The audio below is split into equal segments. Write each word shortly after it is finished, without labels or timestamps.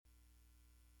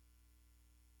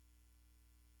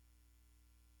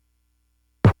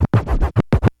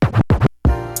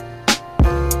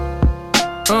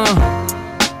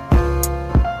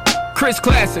first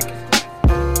classic.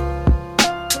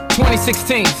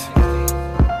 2016's.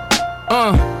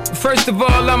 First of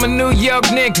all, I'm a New York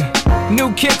nigga.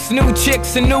 New kicks, new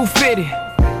chicks, and new fitted.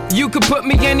 You could put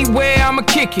me anywhere, I'ma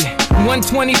kick it.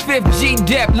 125th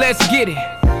G-Dep, let's get it.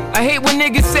 I hate when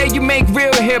niggas say you make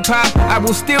real hip-hop. I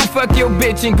will still fuck your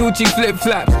bitch in Gucci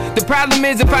flip-flops. The problem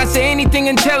is if I say anything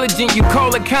intelligent, you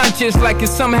call it conscious like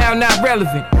it's somehow not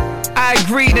relevant. I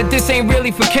agree that this ain't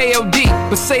really for KOD,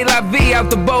 but say la vie out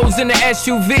the bows in the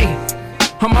SUV.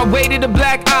 On my way to the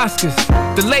Black Oscars,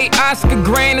 the late Oscar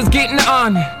Grant is getting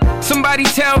honored. Somebody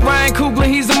tell Ryan Coogler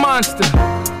he's a monster.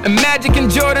 And Magic and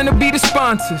Jordan will be the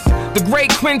sponsors. The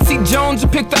great Quincy Jones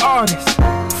will pick the artist.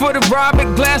 For the Robert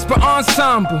Glasper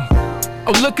Ensemble.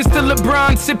 Oh, look, it's the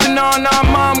LeBron sipping on our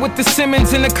mom with the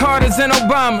Simmons and the Carters and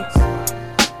Obamas.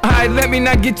 Alright, let me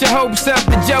not get your hopes up.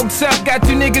 The joke's up, got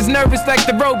you niggas nervous like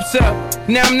the rope's up.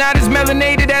 Now I'm not as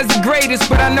melanated as the greatest,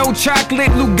 but I know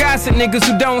chocolate Lou Gossett niggas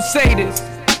who don't say this.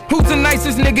 Who's the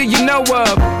nicest nigga you know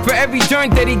of? For every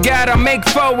joint that he got, I make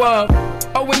 4 of.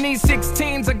 Oh, in these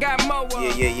 16s, I got more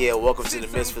of. Yeah. Welcome to the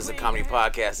Misfits of Comedy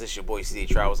podcast. This is your boy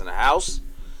CD Travels in the house.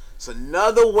 It's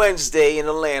another Wednesday in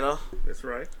Atlanta. That's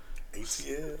right.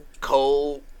 ATL.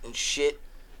 Cold and shit.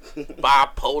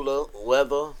 Bipolar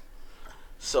weather.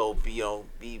 So be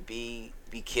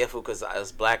careful because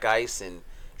it's black ice and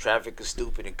traffic is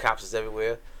stupid and cops is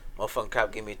everywhere. Motherfucking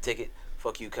cop gave me a ticket.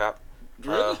 Fuck you, cop.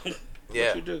 Really? Yeah.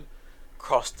 What you do?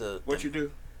 Cross the. What you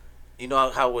do? You know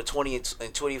how we're 20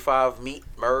 and 25 meet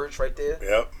merge right there?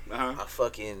 Yep. Uh-huh. I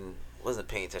fucking wasn't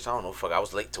paying attention. I don't know. Fuck. I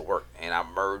was late to work and I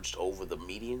merged over the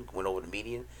median. Went over the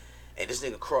median, and this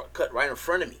nigga cut right in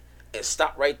front of me and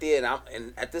stopped right there.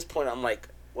 And at this point I'm like,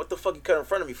 what the fuck you cut in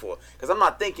front of me for? Because I'm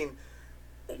not thinking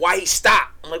why he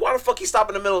stopped. I'm like, why the fuck he stopped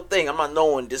in the middle of the thing? I'm not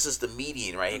knowing this is the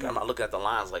median right here. Mm-hmm. I'm not looking at the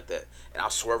lines like that. And I'll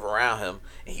swerve around him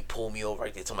and he pulled me over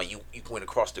right there. Talking about you went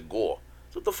across the gore.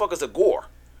 So what the fuck is a gore?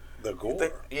 The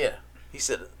gore? Yeah. He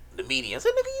said the median. I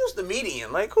said, nigga, use the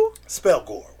median. Like who? Spell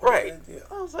gore. Right. Yeah.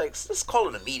 I was like, let's call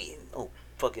it a median. Oh,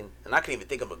 fucking. And I couldn't even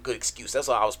think of a good excuse. That's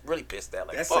why I was really pissed at.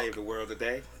 Like, that fuck. saved the world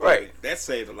today. Right. That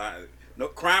saved a lot. No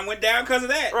crime went down because of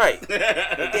that. Right.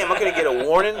 Like, damn, I couldn't get a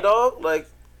warning, dog. Like,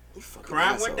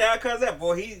 crime went down because of that.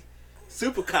 Boy, he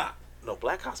super cop. No,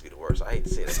 black cops be the worst. I hate to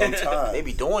say that. Sometimes. They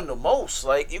be doing the most.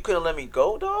 Like, you couldn't let me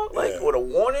go, dog? Like, Yeah. with a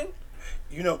warning?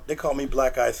 You know, they call me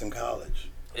Black Ice in college.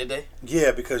 Did they?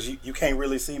 Yeah, because you can't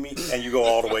really see me and you go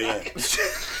all the way in.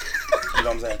 You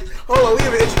know what I'm saying? Hold on, we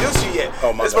haven't introduced you yet.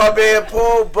 Oh, my This God. my man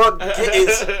Paul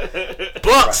Bucks.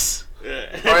 Bucks.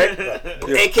 Right?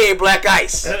 Yeah. AKA Black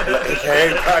Ice.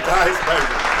 Okay, Black Ice, baby.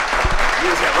 You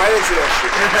just got right into that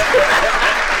shit.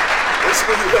 What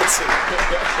school you went to?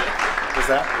 What's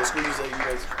that? What school you say you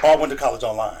went to? Oh, I went to college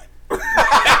online.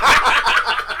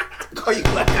 Call you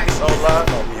Black Ice online?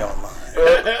 Call me online.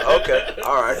 Okay,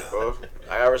 all right, bro.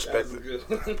 I gotta respect it.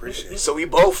 I appreciate it. So we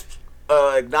both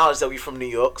acknowledge that we from New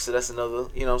York, so that's another,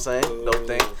 you know what I'm saying? Dope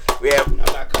thing.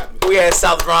 We had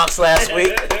South Bronx last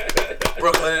week.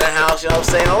 Brooklyn in the house, you know what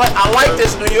I'm saying? I like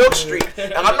this New York street.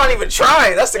 And I'm not even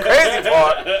trying. That's the crazy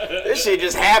part. This shit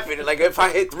just happened. Like, if I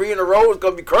hit 3 in a row, it's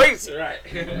gonna be crazy. Right.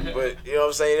 But, you know what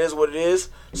I'm saying? It is what it is.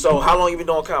 So, how long you been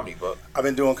doing comedy, Buck? I've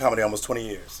been doing comedy almost 20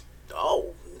 years.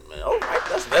 Oh, man. All right.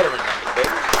 That's veteran numbers, baby.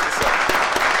 So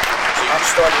you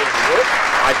started in New York?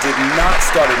 I did not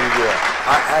start in New York.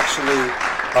 I actually,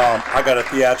 I got a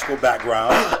theatrical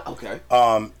background. Okay.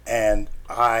 And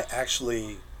I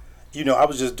actually, you know, I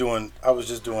was just doing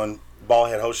bald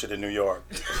head ho shit in New York.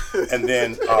 And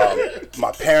then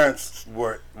my parents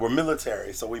were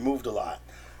military, so we moved a lot.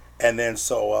 And then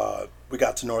so we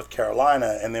got to North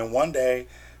Carolina, and then one day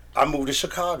I moved to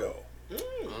Chicago.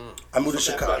 I moved to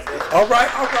Chicago. All right.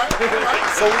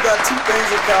 So we got 2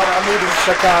 things in common. I moved to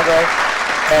Chicago,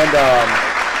 and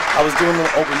I was doing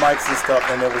little open mics and stuff,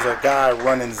 and there was a guy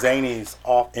running Zanies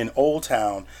off in Old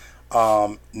Town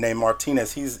named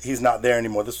Martinez. He's not there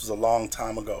anymore. This was a long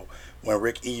time ago when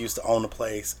Rick E used to own the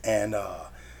place, and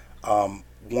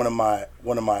one of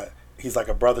my he's like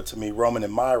a brother to me, Roman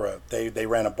and Myra. They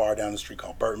ran a bar down the street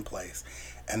called Burton Place,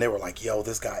 and they were like, "Yo,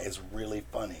 this guy is really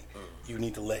funny. You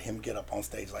need to let him get up on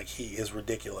stage. Like, he is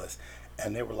ridiculous."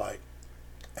 And they were like,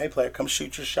 "Hey, player, come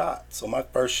shoot your shot." So my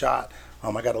first shot,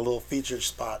 I got a little featured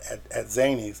spot at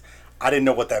Zanies. I didn't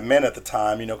know what that meant at the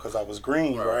time, you know, because I was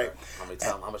green, right?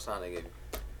 How much time they gave you?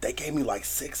 They gave me like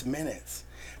 6 minutes.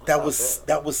 That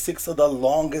was 6 of the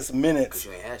longest minutes. Because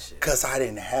you ain't had shit. Because I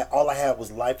didn't have, all I had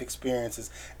was life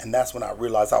experiences, and that's when I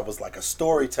realized I was like a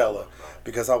storyteller,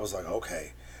 because I was like,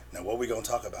 okay, now what we gonna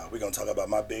talk about? We gonna talk about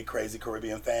my big crazy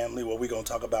Caribbean family? What we gonna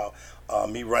talk about?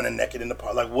 Me running naked in the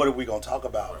park? Like, what are we gonna talk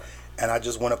about? And I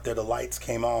just went up there. The lights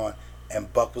came on,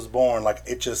 and Buck was born. Like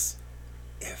it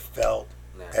felt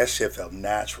that shit felt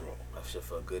natural. That shit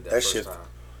felt good. That first time.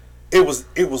 It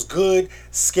was good,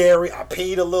 scary. I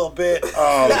peed a little bit.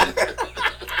 I'm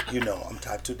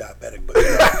type 2 diabetic, but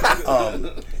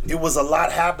it was a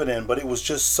lot happening. But it was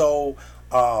just so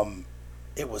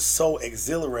it was so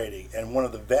exhilarating. And one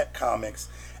of the vet comics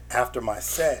after my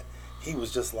set, he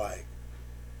was just like,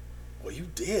 "Well, you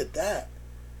did that."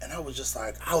 And I was just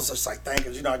like, thank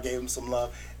you. I gave him some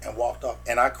love and walked off.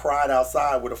 And I cried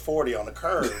outside with a 40 on the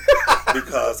curb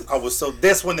because I was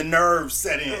that's when the nerves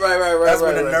set in. Right. That's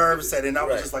when the nerves set in. I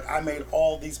was just like, I made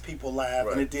all these people laugh.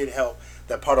 And it did help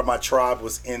that part of my tribe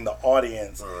was in the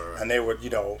audience. And they were,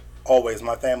 always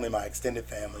my family, my extended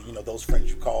family, those friends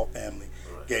you call family,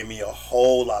 gave me a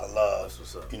whole lot of love, that's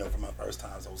what's up. For my first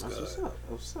time. So it was good. That's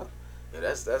what's up. Yeah,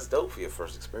 that's dope for your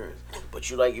first experience. But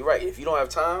you're right. If you don't have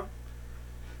time,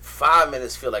 5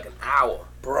 minutes feel like an hour.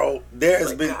 Bro,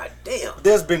 there's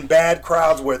been bad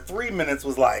crowds where 3 minutes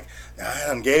was like, I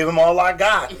done gave him all I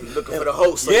got. Looking for the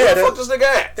host. Like, where the fuck this nigga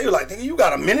at? They were like, nigga, you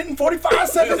got 1 minute and 45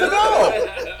 seconds to go.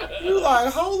 You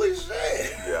like, holy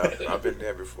shit. Yeah, I've been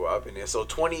there before. So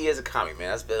 20 years of comedy,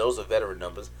 man. Those are veteran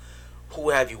numbers. Who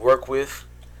have you worked with?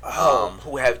 Who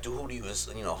do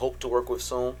you hope to work with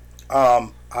soon?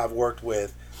 I've worked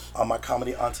with my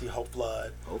comedy auntie Hope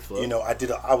Flood.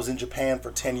 I was in Japan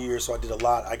for 10 years, so I did a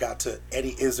lot. I got to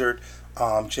Eddie Izzard,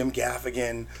 Jim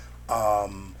Gaffigan,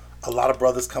 a lot of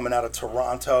brothers coming out of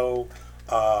Toronto.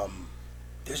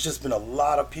 There's just been a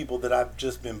lot of people that I've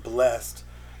just been blessed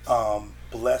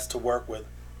to work with.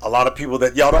 A lot of people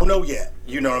that y'all don't know yet.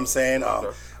 You know what I'm saying?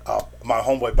 My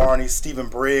homeboy Barney, Stephen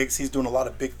Briggs, he's doing a lot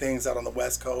of big things out on the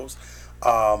West Coast.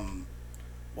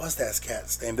 What's that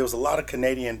cat's name? There was a lot of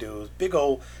Canadian dudes. Big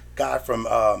old guy from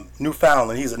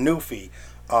Newfoundland. He's a Newfie.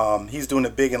 He's doing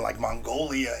it big in like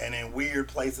Mongolia and in weird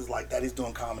places like that. He's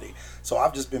doing comedy. So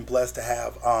I've just been blessed to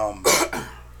have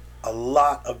a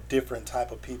lot of different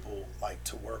type of people like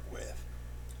to work with.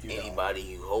 Anybody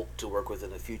you hope to work with in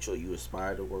the future, you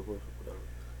aspire to work with?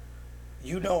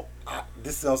 Whatever.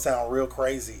 This is gonna sound real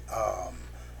crazy.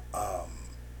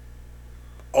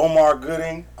 Omar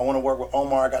Gooding. I want to work with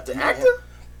Omar. I got to meet him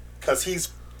because he's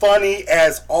funny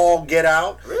as all get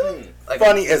out. Really? Like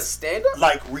funny as stand-up?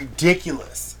 Like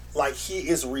ridiculous. Like he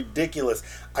is ridiculous.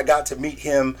 I got to meet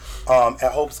him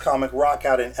at Hope's Comic Rock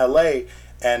out in L.A.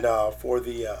 and for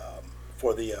the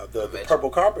Purple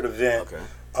Carpet event.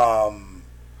 Okay.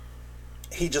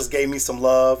 He just gave me some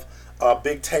love.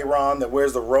 Big Tehran that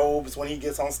wears the robes when he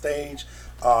gets on stage.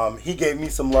 He gave me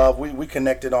some love. We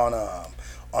connected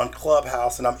on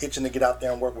Clubhouse, and I'm itching to get out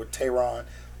there and work with Tehran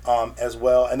as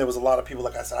well. And there was a lot of people,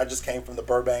 like I said, I just came from the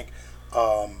Burbank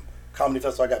Comedy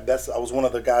Festival. I was one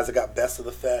of the guys that got Best of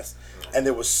the Fest, and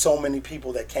there was so many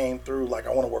people that came through. Like, I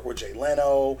want to work with Jay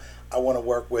Leno. I want to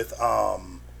work with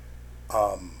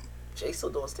Jay still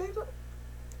doing stand-up?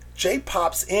 Jay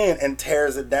pops in and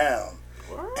tears it down.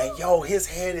 What? And his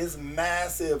head is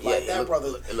massive. Like that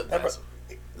brother. It looked massive.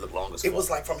 Look long as fuck. It was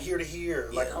like from here to here.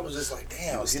 Yeah, like I was just like,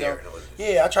 damn. He was staring at it.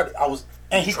 Yeah, I tried.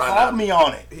 And he called me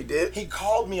on it. He did. He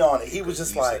called me on it. He was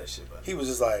just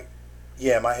like,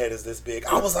 yeah, my head is this big.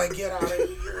 I was like, get out of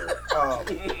here.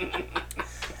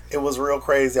 It was real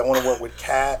crazy. I want to work with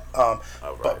Kat.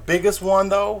 But biggest one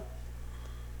though,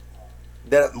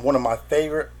 that one of my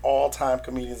favorite all-time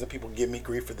comedians, and people give me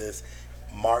grief for this,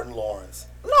 Martin Lawrence.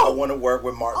 No. I want to work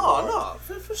with Martin Lawrence. Oh,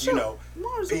 no. For sure.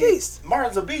 Martin's a beast.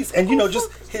 Martin's a beast. And,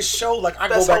 just his show, like, I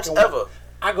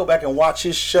go back and watch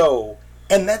his show,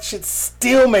 and that shit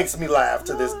still makes me laugh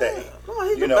to this day. No,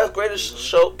 he's the best,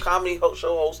 greatest comedy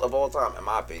show host of all time, in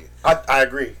my opinion. I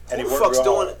agree. And who the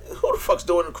fuck's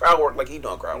doing the crowd work like he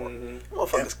doing crowd work?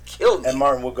 Motherfuckers killing me. And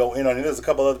Martin will go in on it. There's a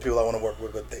couple other people I want to work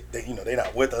with, but they're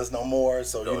not with us no more.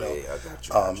 So I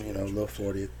got you. A little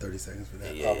 40, 30 seconds for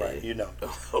that. Yeah, all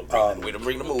right, way to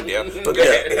bring the mood down.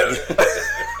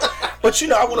 But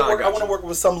I want to work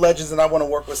with some legends, and I want to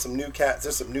work with some new cats.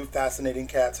 There's some new fascinating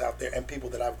cats out there, and people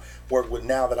that I've worked with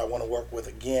now that I want to work with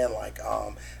again, like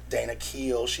Dana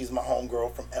Keel. She's my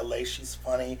homegirl from LA. She's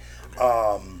funny.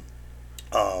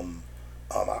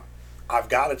 I've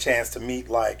got a chance to meet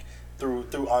like through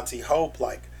Auntie Hope,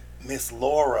 like Miss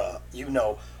Laura,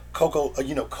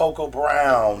 Coco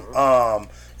Brown,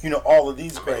 all of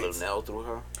these greats. Lunell through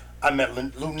her. I met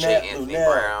Lunell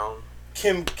Brown.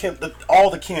 Kim, all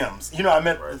the Kims. I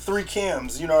met the three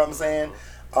Kims. You know what I'm saying?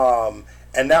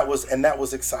 And that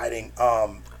was exciting.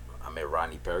 I met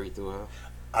Rodney Perry through her.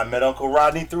 I met Uncle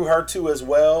Rodney through her too as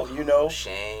well.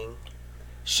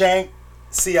 Shang.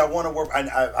 See, I want to work.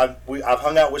 I've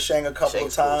hung out with Shang a couple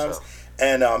of times,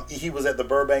 And he was at the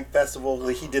Burbank Festival.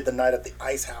 He did the night at the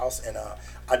Ice House, and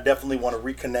I definitely want to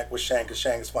reconnect with Shang because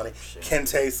Shang is funny.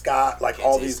 Kente Scott, like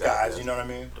all these guys, you know what I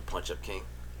mean? The Punch Up King.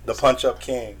 The Punch Up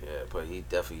King. Yeah, but he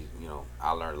definitely,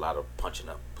 I learned a lot of how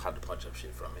to punch up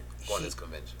shit from it on this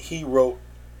convention. He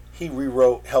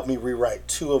helped me rewrite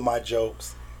 2 of my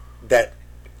jokes that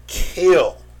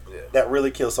kill. Yeah. That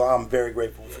really kills. So I'm very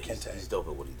grateful for Kente. He's dope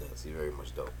at what he does. He's very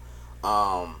much dope.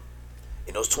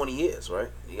 In those 20 years, right?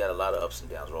 You got a lot of ups and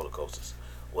downs, roller coasters.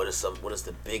 What is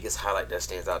the biggest highlight that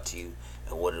stands out to you,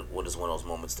 and what is one of those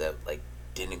moments that like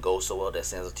didn't go so well that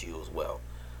stands out to you as well?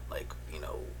 Like,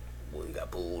 well, you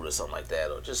got booed or something like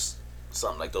that, or just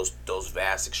something like those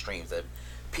vast extremes that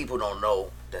people don't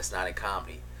know that's not in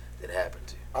comedy that happened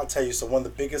to you. I'll tell you. So one of the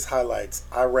biggest highlights,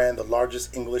 I ran the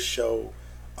largest English show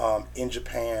in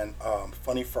Japan,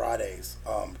 Funny Fridays,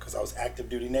 because I was active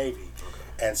duty Navy.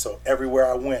 Okay. And so everywhere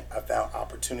I went, I found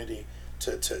opportunity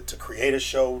to create a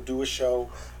show, do a show.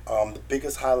 The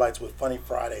biggest highlights with Funny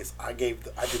Fridays, I did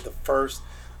the first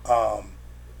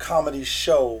comedy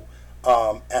show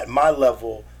at my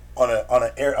level on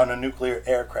a nuclear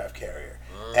aircraft carrier.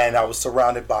 And I was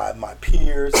surrounded by my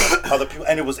peers, other people,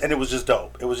 and it was just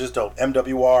dope. It was just dope.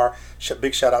 MWR,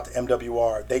 big shout out to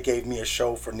MWR. They gave me a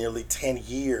show for nearly 10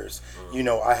 years.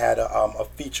 I had a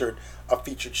featured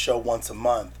show once a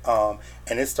month,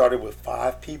 and it started with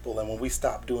 5 people. And when we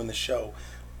stopped doing the show,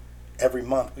 every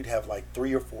month we'd have like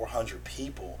 300 or 400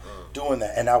 people doing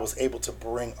that. And I was able to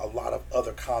bring a lot of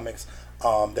other comics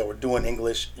that were doing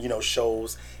English,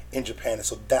 shows in Japan. And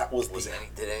so that was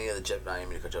did any of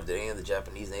the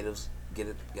Japanese natives get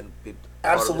it?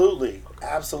 Absolutely.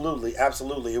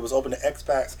 It was open to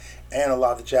expats and a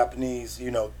lot of the Japanese,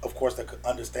 of course, that could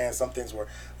understand. Some things were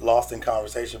lost in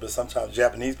conversation, but sometimes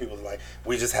Japanese people are like,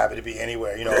 we just happy to be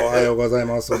anywhere, Ohayou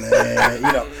gozaimasu,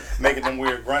 making them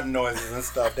weird grunting noises and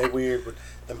stuff. They weird with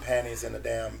them panties in the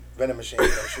damn vending machine,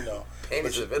 Panties in the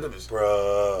vending machine.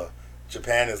 Bruh,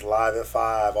 Japan is live at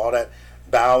 5, all that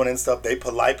bowing and stuff. They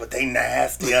polite, but they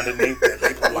nasty underneath it.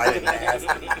 They polite and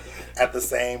nasty at the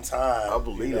same time. I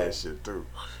believe that shit too.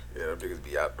 Yeah, them niggas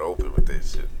be out in the open with that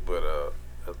shit. But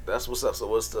that's what's up. So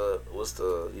what's the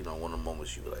one of the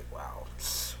moments you were like, wow.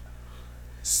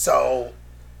 So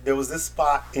there was this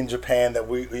spot in Japan that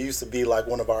we used to be like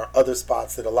one of our other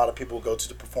spots that a lot of people would go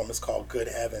to perform. It's called Good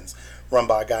Heavens, run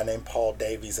by a guy named Paul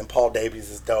Davies. And Paul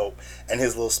Davies is dope. And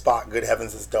his little spot, Good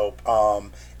Heavens, is dope.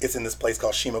 It's in this place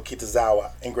called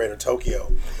Shimokitazawa in Greater Tokyo.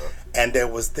 Okay. And there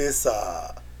was this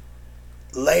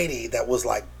lady that was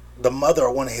like the mother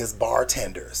of one of his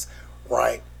bartenders,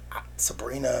 right?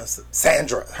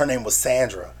 Sandra. Her name was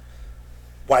Sandra.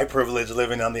 White privilege,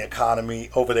 living on the economy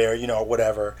over there, or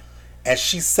whatever. And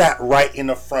she sat right in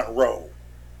the front row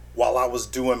while I was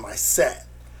doing my set.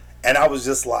 And I was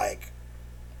just like,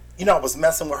 I was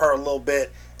messing with her a little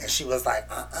bit. And she was like,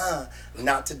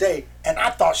 not today. And I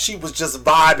thought she was just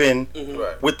vibing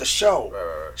with the show.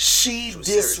 Right. She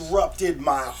disrupted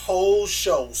my whole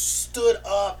show. Stood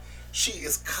up. She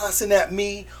is cussing at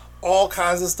me. All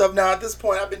kinds of stuff. Now, at this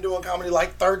point, I've been doing comedy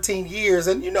like 13 years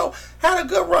and, had a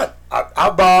good run.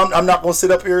 I bombed. I'm not going to sit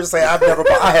up here and say I've never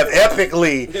bombed. I have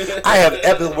epically where I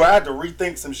had to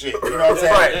rethink some shit. You know what I'm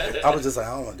saying? Right. I was just like,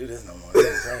 I don't want to do this no more.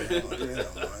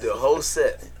 The whole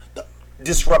set.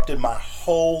 Disrupted my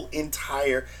whole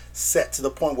entire set to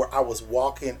the point where I was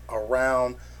walking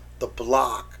around the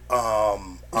block.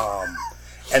 And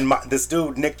this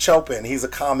dude, Nick Chopin, he's a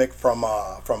comic from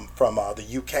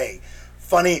the UK.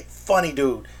 Funny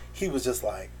dude. He was just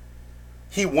like,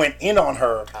 he went in on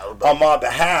her on my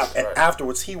behalf, and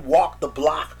afterwards he walked the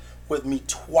block with me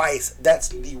twice. That's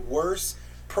the worst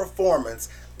performance,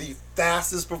 the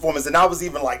fastest performance, and I was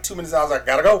even like 2 minutes out. I was like,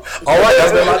 gotta go. All right,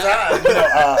 that's been my time.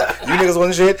 You niggas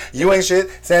wasn't shit. You ain't shit.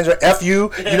 Sandra, F you.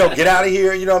 Get out of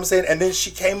here. You know what I'm saying? And then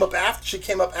she came up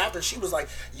after. She was like,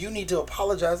 you need to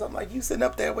apologize. I'm like, you sitting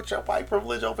up there with your white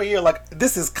privilege over here. Like,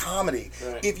 this is comedy.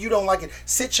 Right. If you don't like it,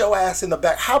 sit your ass in the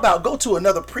back. How about go to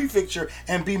another prefecture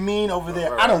and be mean over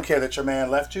there? Right. I don't care that your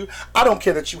man left you. I don't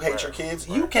care that you hate your kids.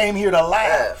 Right. You came here to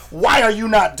laugh. Why are you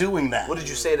not doing that? What did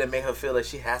you say that made her feel like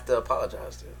she has to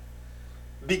apologize to?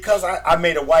 Because I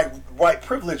made a white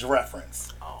privilege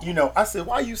reference. Oh. I said,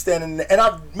 why are you standing there? And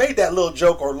I've made that little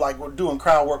joke, or like we're doing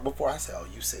crowd work before. I said, oh,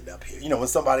 you sitting up here.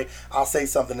 When I'll say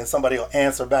something and somebody will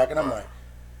answer back, and I'm like,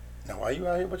 now why are you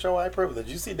out here with your white privilege?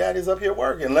 You see daddy's up here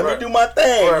working. Let me do my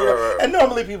thing. Right. And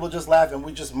normally people just laugh and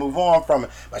we just move on from it.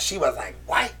 But she was like,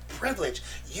 white privilege.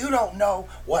 You don't know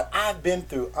what I've been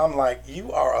through. I'm like,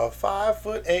 you are a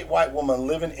 5'8" white woman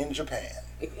living in Japan.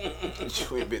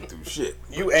 You ain't been through shit.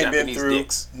 You ain't Japanese been through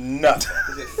dicks. nothing.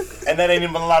 And that ain't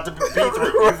even a lot to be through.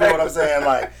 You feel what I'm saying?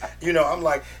 Like, I'm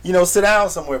like, sit down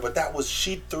somewhere. But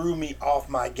she threw me off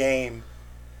my game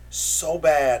so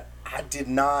bad. I did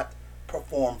not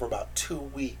perform for about 2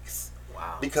 weeks.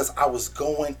 Wow. Because I was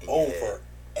going over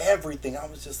everything. I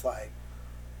was just like,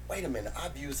 wait a minute,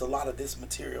 I've used a lot of this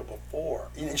material before.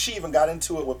 And she even got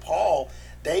into it with Paul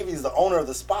Davies, the owner of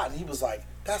the spot, and he was like,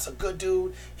 that's a good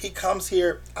dude. He comes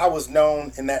here. I was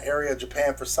known in that area of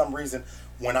Japan for some reason.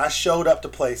 When I showed up to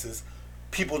places,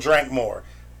 people drank more.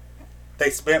 They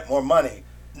spent more money.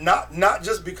 Not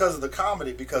just because of the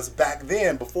comedy, because back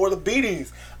then, before the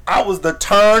beatings, I was the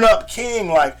turn up king.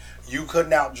 Like, you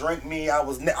couldn't outdrink me. I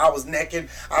was naked.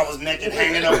 I was naked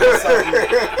hanging up with something.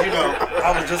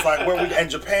 I was just like, and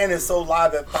Japan is so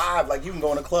live at 5. Like, you can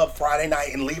go in a club Friday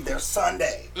night and leave there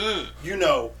Sunday.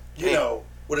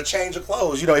 With a change of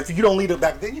clothes. If you don't leave it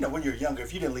back then, when you're younger,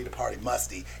 if you didn't leave the party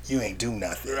musty, you ain't do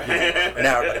nothing.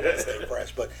 Now everybody wants to stay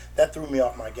fresh. But that threw me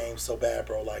off my game so bad,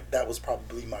 bro. Like, that was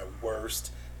probably my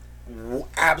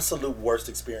absolute worst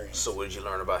experience. So what did you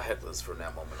learn about hecklers from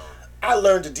that moment on? I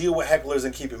learned to deal with hecklers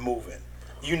and keep it moving.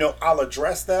 I'll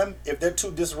address them. If they're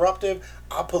too disruptive,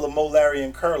 I'll pull a Mo, Larry,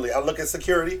 and Curly. I'll look at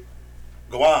security.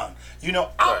 Go on.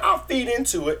 I'll feed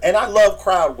into it. And I love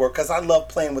crowd work because I love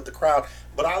playing with the crowd.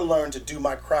 But I learned to do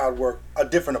my crowd work, a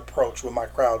different approach with my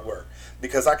crowd work.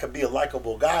 Because I could be a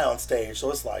likable guy on stage.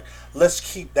 So it's like, let's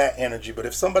keep that energy. But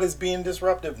if somebody's being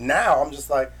disruptive, now I'm just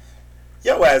like,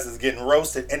 your ass is getting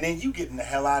roasted, and then you getting the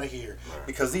hell out of here. Right.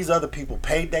 Because these other people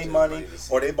paid their money,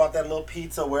 or they bought that little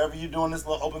pizza wherever you're doing this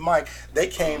little open mic. They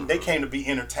came to be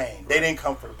entertained. Right. They didn't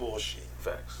come for the bullshit.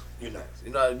 Facts.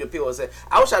 The people say,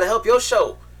 I was trying to help your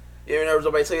show. You ever heard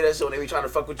somebody tell you that shit when they be trying to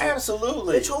fuck with you?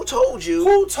 Absolutely. Bitch, who told you?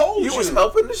 Who told you? You was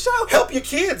helping the show. Help your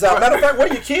kids out. Matter of fact,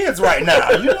 where your kids right now?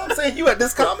 You know what I'm saying? You at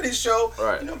this comedy show,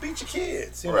 right. Beat your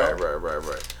kids. Right.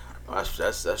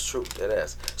 That's true. That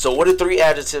ass. So what are 3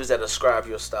 adjectives that describe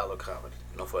your style of comedy?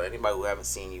 For anybody who haven't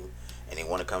seen you and they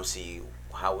want to come see you,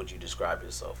 how would you describe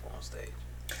yourself on stage?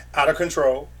 Out of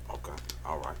control. Okay.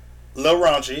 All right. Little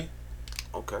raunchy.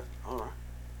 Okay. All right.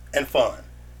 And fun.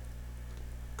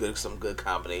 Some good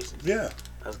combinations. Yeah.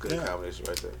 That's good combination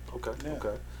right there. Okay. Yeah.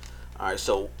 Okay. All right.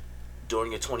 So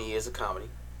during your 20 years of comedy,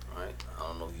 right? I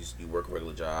don't know if you work a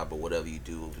regular job or whatever you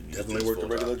do. Definitely work a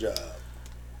regular job.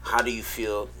 How do you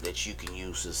feel that you can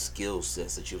use the skill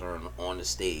sets that you learn on the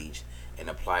stage and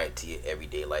apply it to your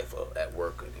everyday life or at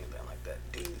work or anything like that?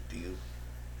 Do you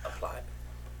apply it?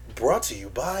 Brought to you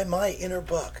by my inner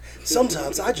Buck.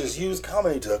 Sometimes I just use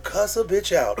comedy to cuss a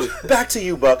bitch out. Back to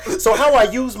you, Buck. So how I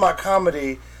use my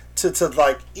comedy to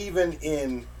like, even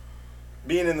in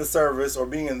being in the service or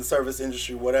being in the service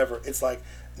industry, whatever, it's like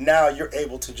now you're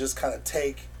able to just kind of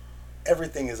take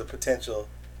everything as a potential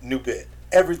new bit.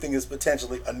 Everything is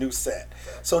potentially a new set.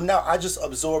 So now I just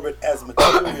absorb it as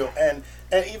material, and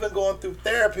even going through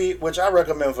therapy, which I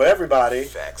recommend for everybody.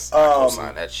 Facts.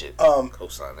 Co-sign that shit.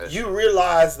 Co-sign that shit. You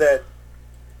realize that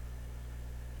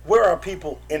where are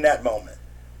people in that moment?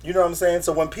 You know what I'm saying?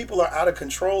 So when people are out of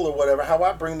control or whatever, how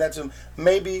I bring that to them,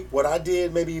 maybe what I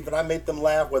did, maybe even I make them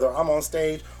laugh, whether I'm on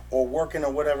stage or working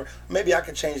or whatever, maybe I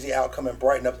can change the outcome and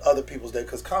brighten up other people's day,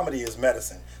 because comedy is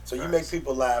medicine. So you make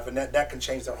people laugh, and that can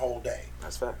change their whole day.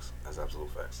 That's facts. That's absolute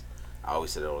facts. I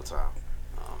always say that all the time.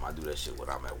 I do that shit when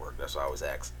I'm at work. That's why I always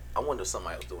ask. I wonder if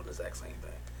somebody else doing the exact same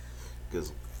thing.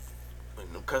 Because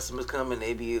when the customers come and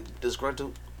they be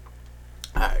disgruntled,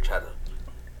 I try to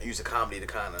use the comedy to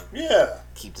kind of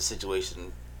keep the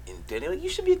situation in. They're like, you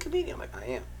should be a comedian. I'm like, I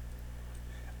am.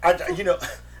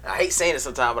 I hate saying it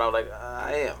sometimes, but I'm like,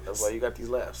 I am. That's why you got these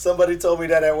laughs. Somebody told me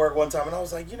that at work one time, and I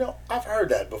was like, I've heard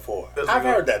that before. I've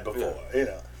heard that before.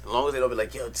 As long as they don't be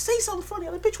like, yo, say something funny.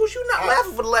 I'm like, bitch, was you not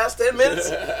laughing for the last 10 minutes?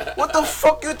 What the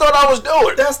fuck you thought I was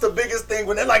doing? That's the biggest thing.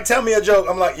 When they like tell me a joke,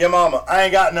 I'm like, your mama, I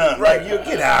ain't got none. Right. Like, you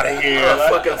get out of here.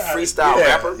 Like, fucking freestyle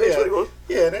rapper, bitch.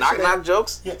 Yeah, knock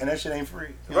jokes. Yeah, and that shit ain't free.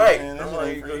 You right. That shit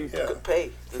ain't free. You could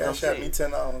pay. Cash out me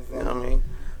 $10. You know what I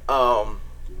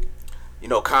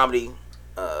mean? Comedy,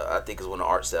 I think, is one of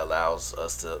the arts that allows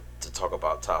us to talk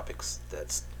about topics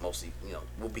that's mostly,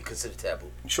 will be considered taboo.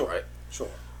 Sure. Right? Sure.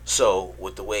 So,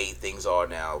 with the way things are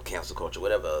now, cancel culture,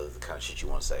 whatever other kind of shit you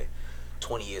want to say,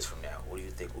 20 years from now, what do you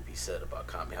think will be said about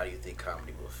comedy? How do you think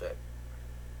comedy will affect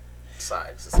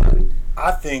society?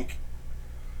 I think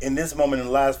in this moment in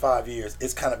the last 5 years,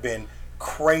 it's kind of been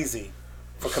crazy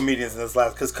for comedians in this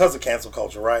last, because of cancel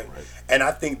culture, right? And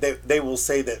I think that they will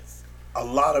say that a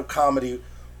lot of comedy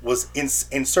was in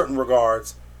certain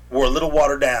regards were a little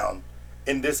watered down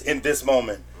in this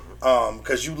moment,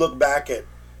 because you look back at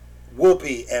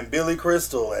Whoopi and Billy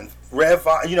Crystal and Red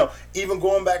Fox, even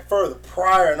going back further,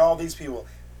 Pryor and all these people,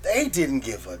 they didn't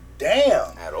give a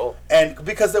damn at all. And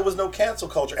because there was no cancel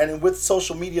culture, and with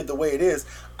social media the way it is,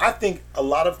 I think a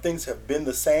lot of things have been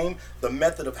the same. The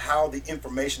method of how the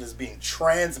information is being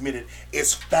transmitted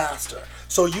is faster,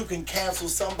 so you can cancel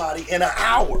somebody in an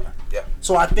hour. Yeah.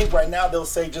 So I think right now they'll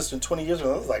say just in 20 years, it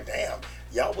was like, damn,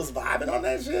 y'all was vibing on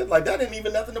that shit. Like that ain't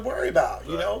even nothing to worry about,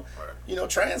 you know. Right.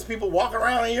 Trans people walk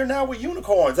around here now with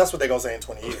unicorns. That's what they're gonna say in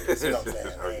 20 years. You know what I'm saying?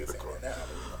 They ain't saying that now.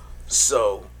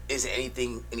 So, is there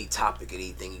any topic,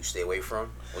 anything you stay away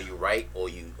from, or you write, or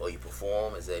you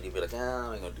perform? Is there anything like,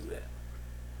 I ain't gonna do that?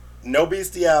 No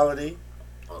bestiality.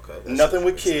 Okay. Nothing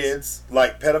with kids,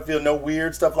 like pedophile, no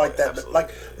weird stuff like that.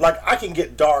 Absolutely. Like I can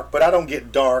get dark, but I don't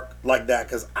get dark like that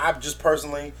because I've just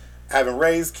personally, having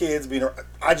raised kids,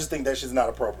 I just think that shit's not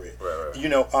appropriate.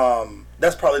 Right.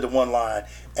 That's probably the one line.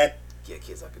 And yeah,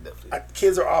 kids, I could definitely.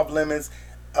 Kids are off limits.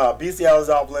 Bestiality is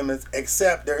off limits,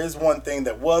 except there is one thing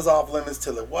that was off limits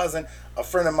till it wasn't. A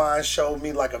friend of mine showed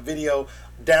me like a video,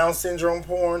 Down syndrome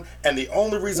porn, and the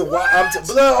only reason why I'm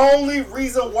telling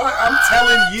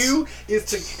you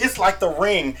is it's like The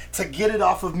Ring, to get it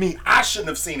off of me. I shouldn't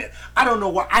have seen it. I don't know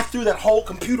why. I threw that whole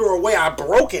computer away. I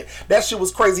broke it. That shit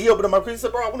was crazy. He opened up my computer. He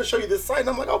said, "Bro, I want to show you this site." And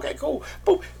I'm like, "Okay, cool."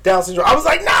 Boom, Down syndrome. I was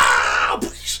like, "No!"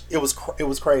 It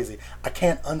was crazy. I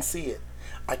can't unsee it.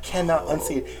 I cannot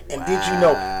unsee it. And did you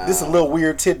know, this is a little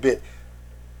weird tidbit,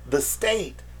 the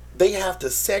state, they have to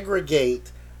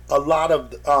segregate a lot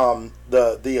of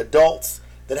the adults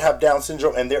that have Down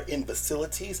syndrome and they're in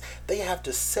facilities. They have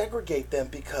to segregate them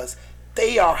because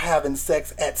they are having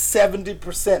sex at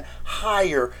 70%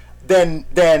 higher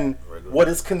than what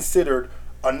is considered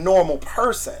a normal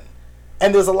person.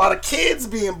 And there's a lot of kids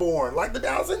being born, like the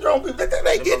Down syndrome people.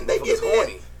 They get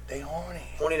horny. They horny.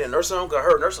 Horny in nursing home? I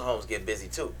heard nursing homes get busy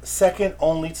too. Second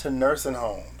only to nursing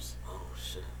homes. Oh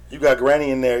shit. You got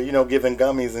Granny in there, giving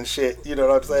gummies and shit. You know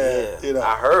what I'm saying? Yeah.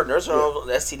 I heard nursing homes,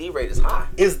 the STD rate is high.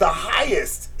 Is the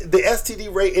highest. The STD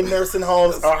rate in nursing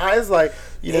homes are highest. Like,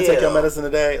 you didn't take your medicine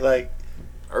today. Like,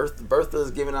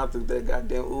 Bertha's giving out that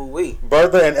goddamn ooh-wee.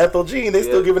 Bertha and Ethel Jean, they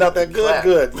still giving out that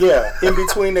good. Yeah. In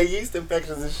between their yeast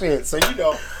infections and shit. So,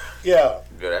 yeah. Yeah,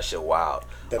 that shit wild.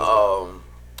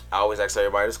 I always ask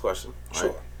everybody this question. Right?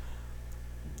 Sure.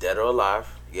 Dead or alive,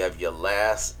 you have your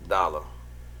last dollar.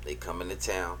 They come into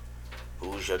town.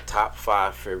 Who's your top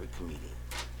 5 favorite comedian?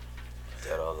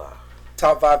 Dead or alive?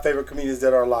 Top 5 favorite comedians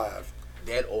dead or alive?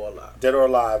 Dead or alive. Dead or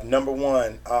alive. Number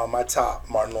 1, my top,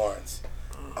 Martin Lawrence.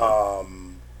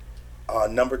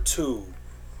 Mm-hmm. Number 2,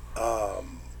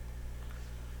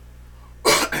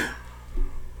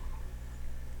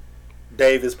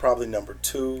 Dave is probably number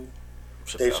 2.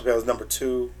 Dave Chappelle is number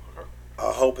 2.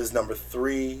 Hope is number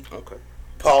 3. Okay.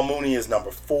 Paul Mooney is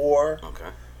number 4. Okay.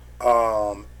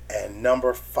 And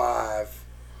number 5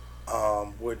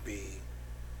 would be,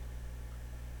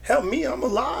 help me, I'm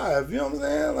alive. You know what I'm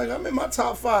saying? Like, I'm in my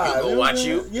top 5. You gonna watch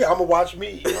you? Yeah, I'm gonna watch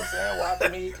me. You know what I'm saying?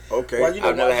 Watch me. Okay. Well,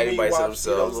 I've never had anybody say themselves. You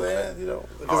know what I'm saying?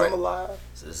 Because I'm alive.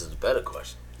 So this is a better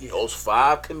question. Yeah. Those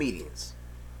 5 comedians,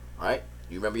 right?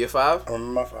 You remember your 5? I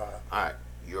remember my 5. All right.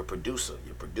 You're a producer.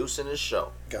 You're producing this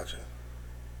show. Gotcha.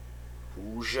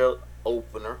 Who's your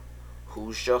opener?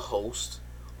 Who's your host?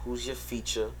 Who's your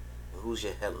feature? And who's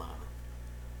your headliner?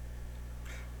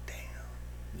 Damn.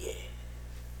 Yeah.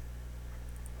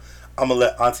 I'm gonna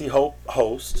let Auntie Hope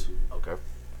host. Okay.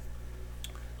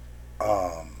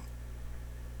 I'm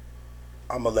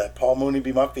gonna let Paul Mooney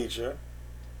be my feature.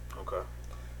 Okay.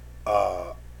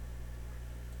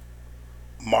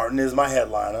 Martin is my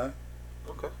headliner.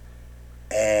 Okay.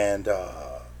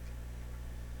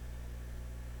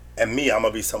 And me, I'm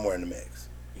gonna be somewhere in the mix.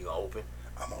 You gonna open?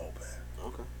 I'm gonna open.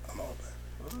 Okay. I'm gonna open.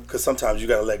 Because sometimes you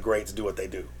gotta let greats do what they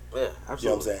do. Yeah, absolutely. You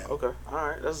know what I'm saying? Okay. All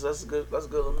right. That's a good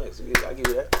little mix. I give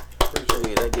you that.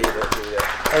 Appreciate it. I give you that.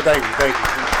 Hey, thank you.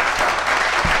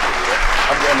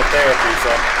 I'm going to therapy, so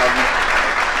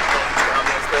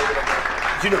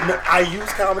I use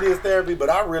comedy as therapy, but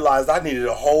I realized I needed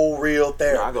a whole real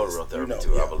therapy. I go to real therapy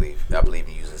too. Yeah. I believe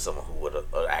in using someone who with an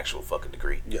actual fucking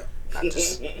degree. Yeah. Not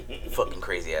just fucking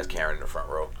crazy ass Karen in the front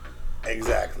row.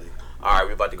 Exactly. All right,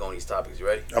 we're about to go on these topics. You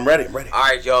ready? I'm ready. All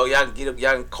right, y'all can get up.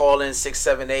 Y'all can call in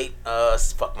 678.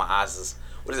 Fuck my eyes.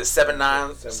 What is it?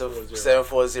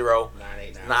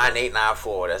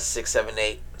 740-9894. That's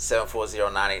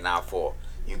 678-740-9894.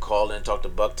 You can call in, talk to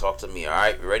Buck, talk to me. All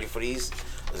right, you ready for these?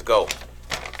 Let's go.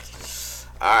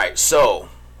 All right, so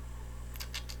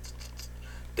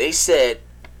they said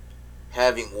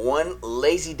having one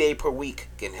lazy day per week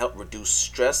can help reduce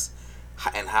stress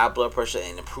and high blood pressure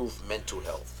and improve mental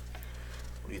health.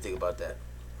 What do you think about that?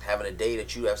 having a day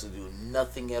that you absolutely do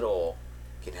nothing at all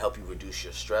can help you reduce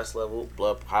your stress level,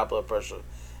 high blood pressure,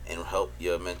 and help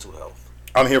your mental health.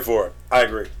 I'm here for it. I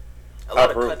agree. A lot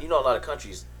of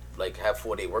countries like have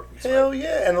 4-day work weeks. Hell right?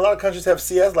 yeah, and a lot of countries have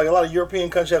CS. Like a lot of European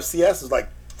countries have CS. It's like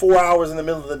 4 hours in the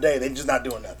middle of the day. They're just not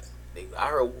doing nothing. I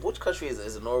heard, which country is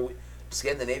it Norway?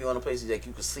 Scandinavia, one of the places like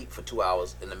you can sleep for 2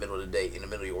 hours in the middle of the day, in the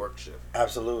middle of your work shift.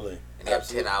 Absolutely. And they have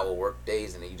 10-hour work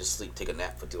days, and then you just sleep, take a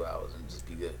nap for 2 hours, and just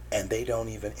be good. And they don't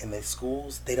even, in their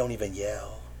schools, they don't even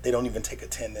yell. They don't even take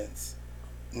attendance.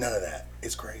 None of that.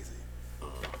 It's crazy.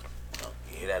 Oh,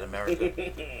 you hear that, America?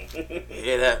 You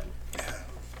hear that?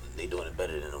 They doing it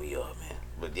better than we are, man.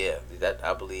 But yeah, that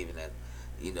I believe in that.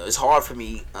 You know, it's hard for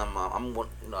me. I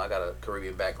got a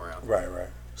Caribbean background. Right.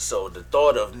 So the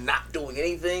thought of not doing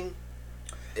anything,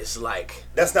 it's like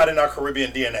that's not in our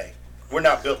Caribbean DNA. We're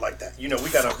not built like that. You know, we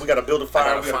gotta build a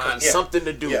fire. I gotta find something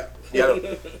to do. Yeah.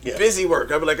 Busy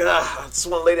work. I'd be like, I just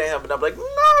want to lay down, but I'm like, no,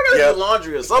 I gotta do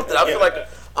laundry or something. I feel like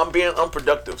I'm being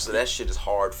unproductive, so that shit is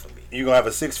hard for me. You're gonna have a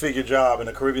 6-figure job, and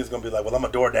the Caribbean's gonna be like, well, I'm a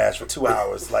DoorDash for 2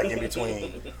 hours, like in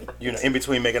between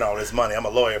making all this money. I'm a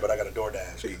lawyer, but I got a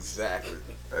DoorDash. Exactly.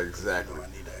 I need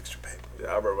the extra paper.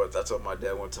 Yeah, I remember I told my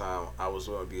dad one time I was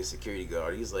going to be a security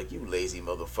guard. He's like, you lazy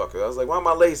motherfucker. I was like, why am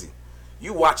I lazy?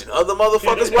 You watching other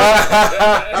motherfuckers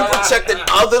work? You protecting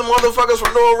other motherfuckers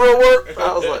from doing real work?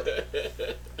 I was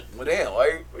like, well, damn,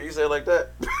 why you say it like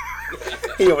that?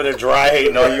 He over there dry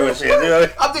hating on you and shit. You know?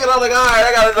 I'm thinking, I'm like, all right,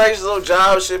 I got a nice little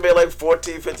job. Shit made like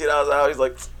 $14, $15 an hour. He's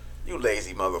like, you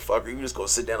lazy motherfucker. You just go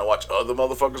sit down and watch other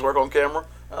motherfuckers work on camera?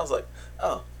 I was like,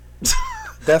 oh.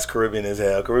 That's Caribbean as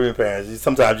hell. Caribbean parents,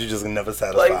 sometimes you just never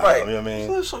satisfy like, right. them. You know what I mean?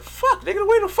 So it's like, fuck, nigga, the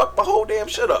way to fuck my whole damn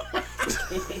shit up. I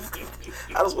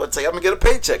just want to tell you, I'm going to get a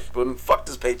paycheck. But fuck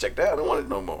this paycheck down. I don't want it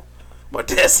no more. My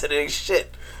dad said it ain't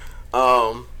shit.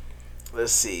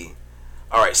 Let's see.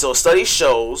 All right, so a study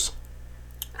shows,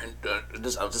 and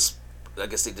I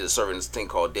guess they did a survey in this thing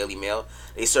called Daily Mail.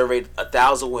 They surveyed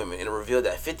 1,000 women, and it revealed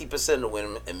that 50% of the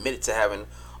women admitted to having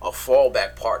a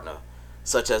fallback partner,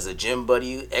 such as a gym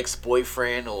buddy,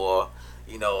 ex-boyfriend, or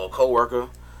a coworker.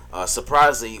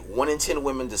 Surprisingly, 1 in 10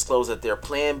 women disclose that their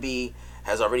Plan B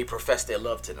has already professed their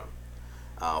love to them.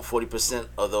 40%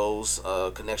 of those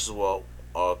connections while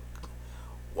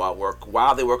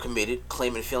they were committed,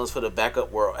 claiming feelings for the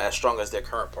backup were as strong as their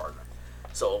current partner.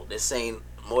 So they're saying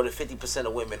more than 50%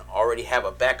 of women already have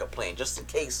a backup plan just in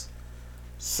case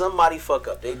somebody fuck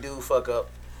up. They do fuck up,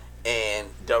 and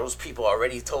those people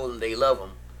already told them they love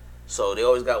them. So they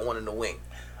always got one in the wing.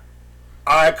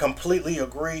 I completely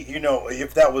agree.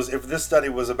 If this study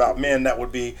was about men, that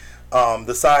would be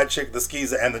the side chick, the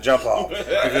skeezer, and the jump off.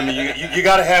 You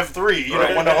got to have 3.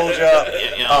 One to hold you up.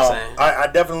 You know what I'm saying? I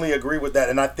definitely agree with that,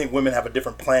 and I think women have a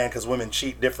different plan because women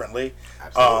cheat differently.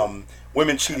 Absolutely.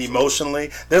 Women cheat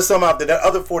emotionally. There's some out there. That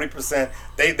other 40%,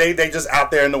 they just out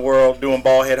there in the world doing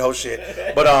bald head hoe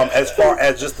shit. But as far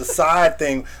as just the side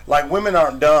thing, like women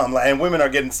aren't dumb, and women are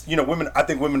getting. Women. I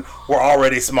think women were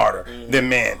already smarter than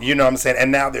men. You know what I'm saying?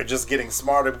 And now they're just getting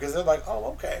smarter because they're like, oh,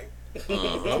 okay.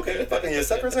 Okay, you fucking your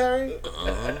secretary?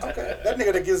 Okay. That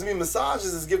nigga that gives me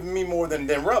massages is giving me more than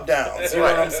rub downs. You know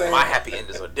what I'm saying? My happy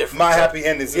endings are different. My happy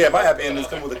endings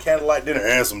come with a candlelight dinner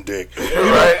and some dick.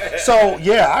 Right. So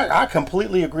yeah, I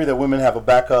completely agree that women have a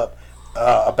backup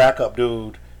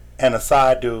dude and a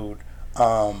side dude.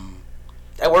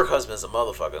 That work husband's a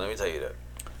motherfucker, let me tell you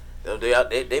that.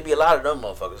 They be a lot of them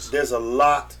motherfuckers. There's a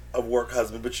lot of work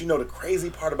husbands, but the crazy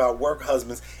part about work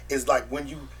husbands is like when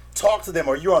you talk to them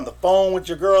or you're on the phone with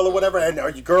your girl or whatever, or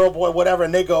your girl, boy, whatever,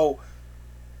 and they go,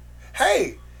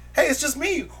 hey, it's just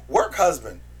me, work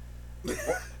husband.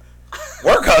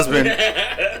 Work husband?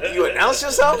 You announce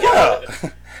yourself?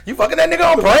 Yeah. You fucking that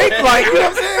nigga on break? Like, you know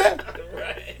what I'm saying?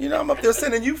 Right. I'm up there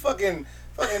sending you fucking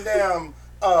damn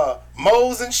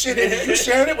moles and shit, and you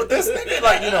sharing it with this nigga?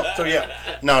 Like, so yeah.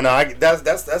 No,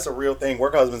 that's a real thing.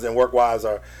 Work husbands and work wives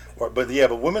but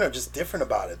women are just different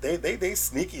about it. They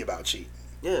sneaky about cheating.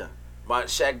 Yeah, my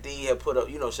Shaq D had put up.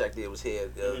 Shaq D was here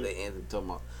the other day and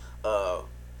talking about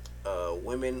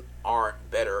women aren't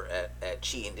better at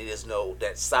cheating. They just know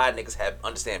that side niggas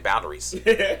understand boundaries,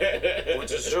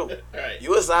 which is true. Right.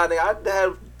 You a side nigga? I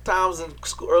had times in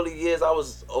early years I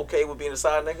was okay with being a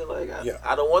side nigga. Like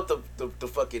I don't want the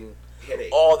fucking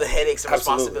all the headaches and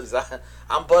responsibilities.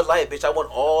 I'm Bud Light, bitch. I want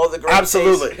all the great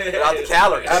taste without the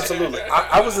calories. Absolutely.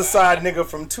 I was a side nigga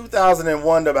from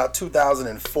 2001 to about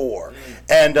 2004.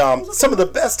 And some of the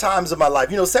best times of my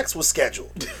life, sex was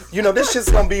scheduled. This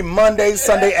shit's going to be Monday,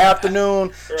 Sunday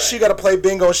afternoon. Right. She got to play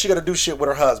bingo. She got to do shit with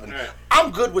her husband. Right.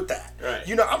 I'm good with that. Right.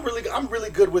 You know, I'm really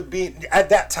good with being at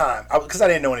that time because I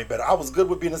didn't know any better. I was good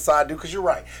with being a side dude because you're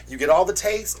right. You get all the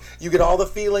taste, you get all the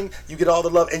feeling, you get all the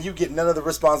love, and you get none of the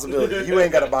responsibility. You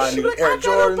ain't got to buy a new Air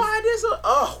Jordan. Buy this.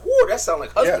 That sounds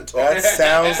like husband talk. That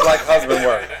sounds like husband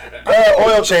work.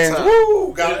 Oil change.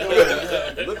 Woo! Gotta do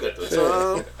it. Look at the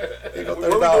time. Here go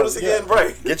When we do this again,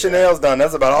 right? Get your nails done.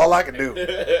 That's about all I can do.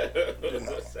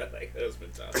 Sound like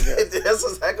husband time. That's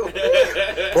exactly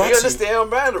what you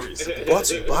understand boundaries. Brought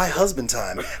to you by Husband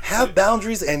Time. Have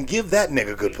boundaries and give that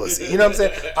nigga good pussy. You know what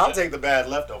I'm saying? I'll take the bad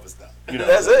leftover stuff. You know.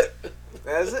 That's it.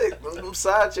 Them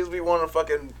side chicks we want to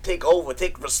fucking take over,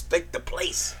 take the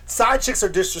place. Side chicks are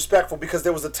disrespectful because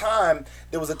there was a time,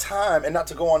 and not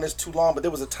to go on this too long, but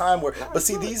there was a time where, but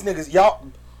see, these niggas, y'all,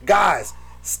 guys,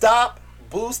 stop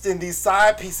boosting these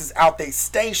side pieces out they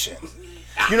station.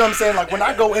 You know what I'm saying? Like when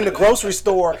I go in the grocery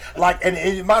store, like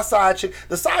and my side chick,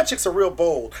 the side chicks are real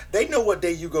bold. They know what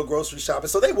day you go grocery shopping,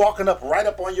 so they walking up right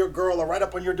up on your girl or right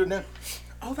up on your dude.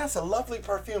 Oh, that's a lovely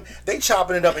perfume. They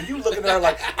chopping it up, and you looking at her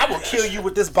like, I will kill you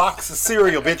with this box of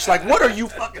cereal, bitch. Like, what are you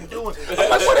fucking doing? I'm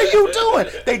like, what are you doing?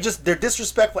 They're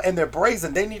disrespectful and they're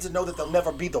brazen. They need to know that they'll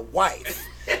never be the wife,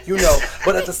 you know.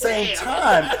 But at the same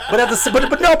time,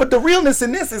 but the realness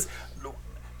in this is,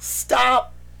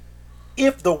 stop.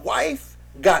 If the wife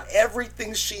got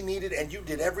everything she needed and you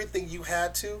did everything you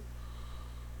had to,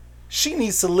 she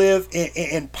needs to live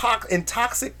in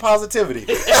toxic positivity.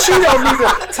 She don't need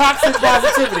the toxic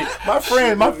positivity. My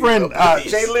friend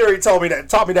Jay Leary taught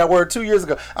me that word 2 years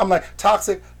ago. I'm like,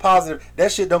 toxic, positive,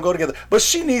 that shit don't go together. But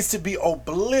she needs to be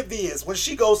oblivious. When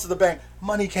she goes to the bank,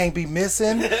 money can't be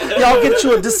missing. Y'all get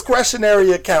you a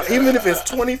discretionary account. Even if it's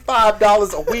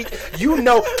 $25 a week, you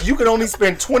know you can only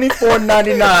spend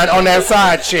 $24.99 on that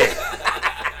side chick.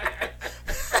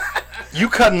 You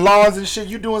cutting lawns and shit.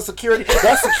 You doing security.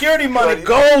 That security money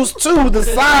goes to the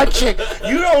side chick.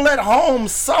 You don't let home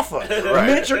suffer. Right. The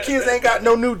minute your kids ain't got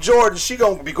no new Jordans, she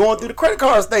gonna be going through the credit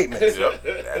card statements. Yep.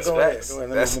 That's facts.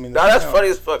 That's funny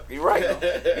as fuck. You're right.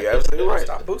 You're absolutely right.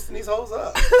 Stop boosting these hoes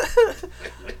up.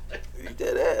 You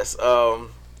dead ass.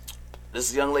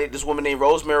 This young lady, this woman named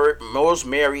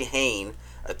Rosemary Hain,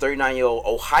 a 39-year-old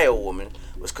Ohio woman,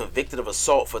 was convicted of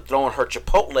assault for throwing her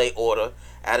Chipotle order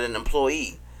at an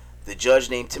employee. The judge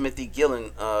named Timothy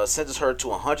Gillen sentenced her to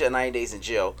 190 days in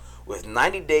jail with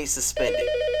 90 days suspended.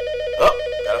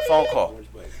 Oh, got a phone call.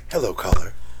 Hello,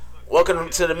 caller.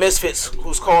 Welcome to the Misfits.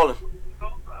 Who's calling?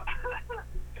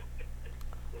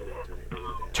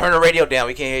 Turn the radio down.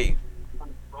 We can't hear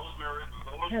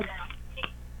you.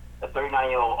 A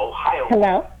 39-year-old Ohio.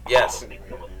 Hello? Yes.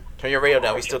 Turn your radio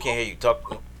down. We still can't hear you.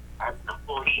 Talk.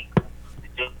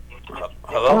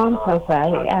 Hello? Oh, I'm so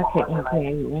sorry. I couldn't hear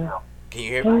you. Can you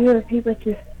hear Can me? you repeat what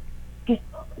you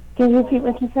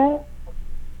said?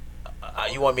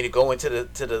 You want me to go into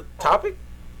the topic?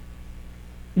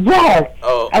 Yes.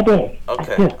 Oh, I did.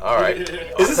 okay. I did. All right.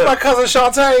 Is this my cousin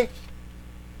Shantae?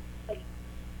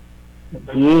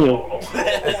 Yeah.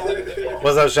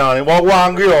 What's up, Shawnee? What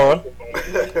on?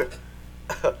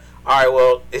 All right.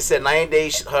 Well, it said 90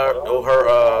 days. Her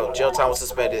jail time was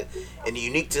suspended. And the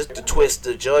unique twist,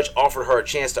 the judge offered her a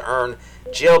chance to earn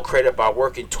jail credit by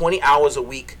working 20 hours a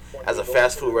week as a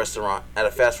fast food restaurant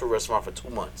for 2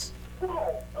 months.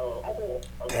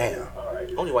 Damn.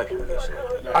 Only white people get shit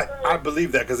like that. I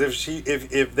believe that because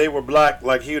if they were black,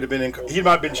 like he would have been he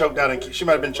might have been choked out and she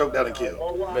might have been choked out and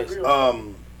killed. Basically.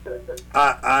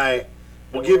 I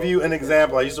will give you an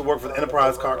example. I used to work for the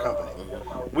Enterprise Car Company.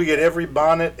 We get every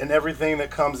bonnet and everything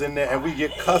that comes in there, and we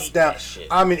get cussed down.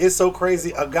 I mean, it's so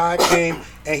crazy. A guy came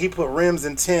and he put rims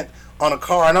and tint on a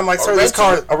car, and I'm like, sir, this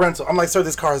car, a rental. I'm like, sir,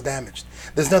 this car is damaged.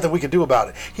 There's nothing we can do about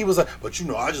it. He was like, but you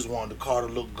know, I just wanted the car to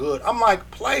look good. I'm like,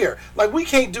 player, like we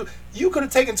can't do. You could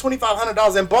have taken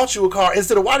 $2,500 and bought you a car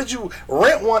instead of why did you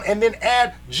rent one and then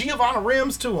add Giovanna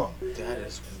rims to them? That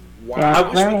is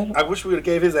Wow. I wish we would have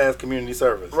gave his ass community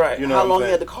service. right. You know How long what he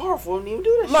I'm had the car for and even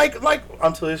do that? like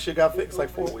until his shit got fixed, like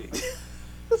 4 weeks.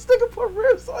 This nigga put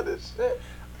ribs on this shit.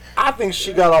 I think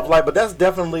she got off light, but that's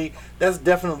definitely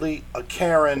a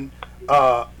Karen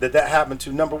that happened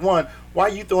to. Number one, why are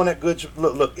you throwing that good?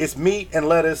 Look, it's meat and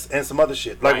lettuce and some other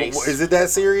shit. Like, Nice. Is it that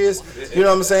serious? You know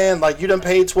what I'm saying? Like, you done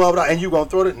paid $12 and you gonna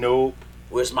throw it? Nope.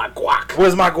 Where's my guac?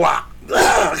 Where's my guac?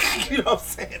 You know what I'm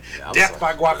saying? Yeah, Death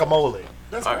by guacamole.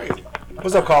 That's All crazy. right.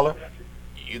 What's up, caller?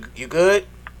 You good?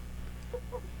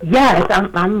 Yes,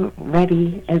 I'm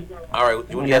ready. All right.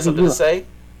 You have something to say?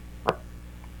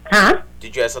 Huh?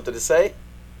 Did you have something to say?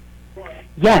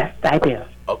 Yes, I do.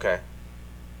 Okay.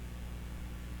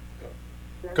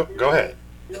 Go ahead.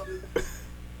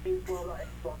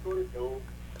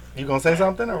 You gonna say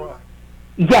something or what?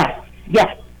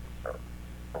 Yes.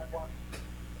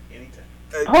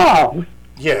 Paul.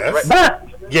 Yes. But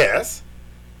Yes.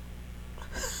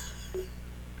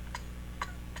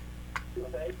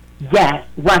 yes,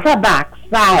 what's a box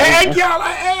size? Hey, girl,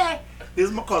 hey. This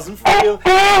is my cousin for you.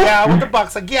 Yeah, with the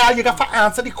box. Girl, you got to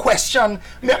answer the question.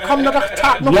 Me come to the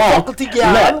talk no faculty,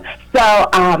 girl. Look, so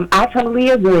I totally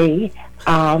agree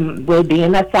with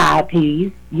being a side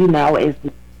piece. You know, it's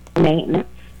maintenance.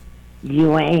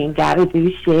 You ain't got to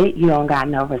do shit. You don't got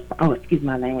no excuse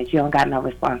my language. You don't got no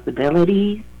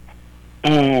responsibilities,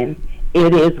 and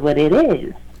it is what it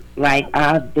is. Like,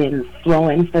 I've been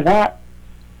flowing for that.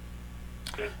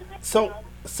 So,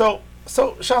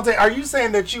 Shantae, are you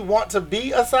saying that you want to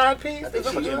be a side piece? I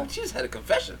think she just had a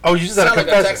confession. Oh, you just had a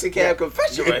confession. Like a taxi cab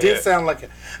confession. It did sound like it.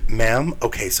 Ma'am,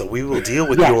 okay, so we will deal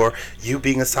with you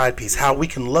being a side piece, how we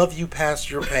can love you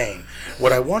past your pain.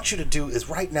 What I want you to do is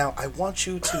right now, I want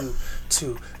you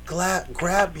to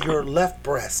grab your left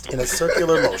breast in a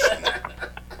circular motion.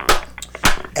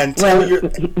 And tell you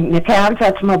can't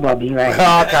touch my bubby, right?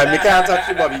 Okay, you can't touch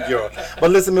your bubby, girl.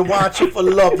 But listen, me want you to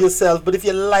love yourself. But if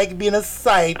you like being a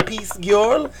side piece,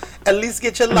 girl, at least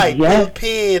get your light bill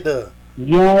paid.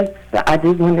 Yes, I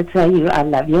just want to tell you I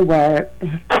love your work.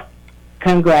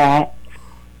 Congrats.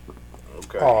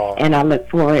 Okay. Aww. And I look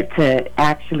forward to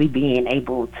actually being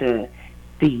able to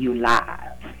see you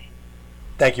live.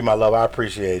 Thank you, my love. I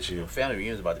appreciate you. Family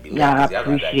reunion's about to be lit. Yeah, I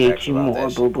appreciate you more,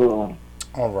 boo boo.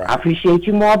 All right. I appreciate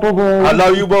you more, boo boo. I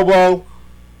love you, boo boo.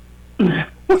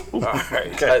 All right.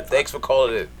 Okay. Thanks for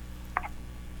calling in.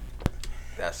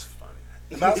 That's funny.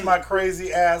 That's my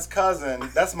crazy ass cousin.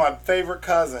 That's my favorite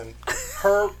cousin.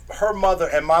 Her mother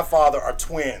and my father are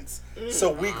twins.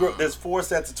 So we grew up. There's 4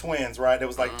 sets of twins, right? There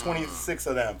was like 26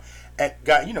 of them. And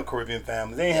Caribbean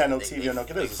families. They ain't had no TV or no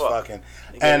kids. This was fucking.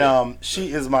 And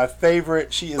she is my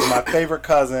favorite. She is my favorite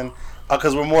cousin.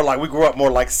 Because we grew up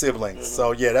more like siblings.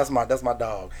 So yeah, that's my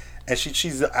dog. And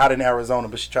she's out in Arizona,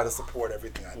 but she try to support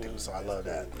everything I do. So I love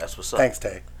that. That's what's up. Thanks,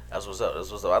 Tay. That's what's up.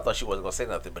 I thought she wasn't gonna say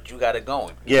nothing, but you got it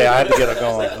going. Yeah, I had to get her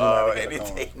going.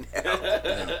 Anything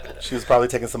now. She was probably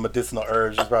taking some medicinal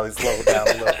herbs. She's probably slowed down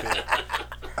a little bit.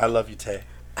 I love you, Tay.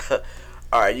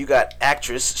 All right, you got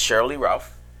actress Shirley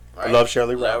Ralph. Right? I love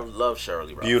Shirley Ralph. Love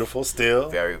Shirley Ralph. Beautiful still.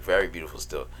 Very, very beautiful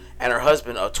still. And her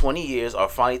husband of 20 years are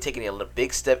finally taking a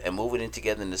big step and moving in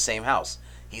together in the same house.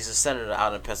 He's a senator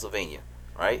out in Pennsylvania,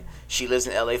 right? She lives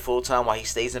in L.A. full-time while he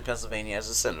stays in Pennsylvania as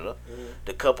a senator.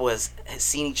 The couple has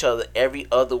seen each other every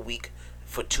other week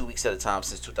for 2 weeks at a time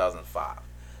since 2005.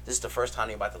 This is the first time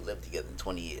they're about to live together in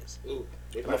 20 years. Ooh,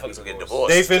 the motherfuckers gonna get divorced.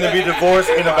 They finna be divorced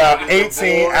in about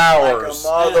 18 hours.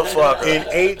 Like a motherfucker. In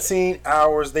 18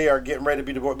 hours, they are getting ready to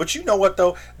be divorced. But you know what,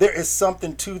 though? There is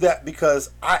something to that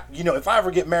because, if I ever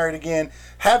get married again,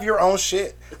 have your own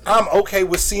shit. I'm okay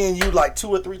with seeing you like 2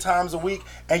 or 3 times a week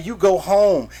and you go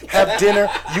home, have dinner,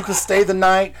 you can stay the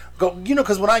night. Go,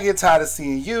 because when I get tired of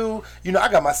seeing you,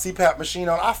 I got my CPAP machine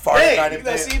on. I fart at night in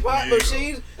bed. You got CPAP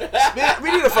machine? Man,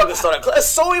 we need to fucking start a class.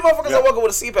 So many motherfuckers are working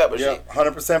with a CPAP machine. Yeah,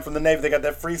 100% from the Navy. They got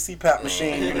that free CPAP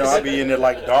machine. I be in there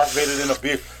like Darth Vader in a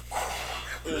big.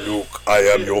 Luke, I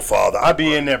am your father. I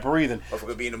be in there breathing.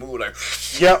 Motherfucker be in the mood like.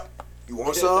 Yep. You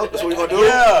want some? That's what you gonna do?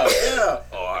 Yeah.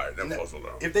 All right, then puzzle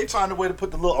out. If they find a way to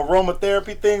put the little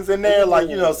aromatherapy things in there, like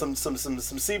some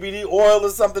CBD oil or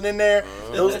something in there,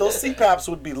 those CPAPs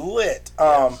would be lit.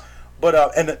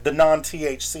 But and the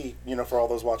non-THC, for all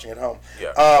those watching at home.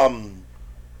 Yeah.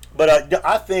 But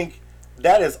I think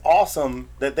that is awesome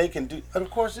that they can do. And of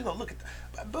course, look at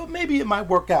that. But maybe it might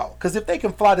work out because if they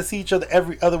can fly to see each other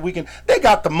every other weekend, they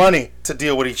got the money to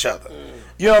deal with each other.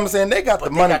 You know what I'm saying? They got the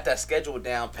money. They got that schedule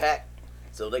down packed.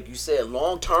 So like you said,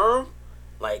 long term,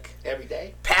 like every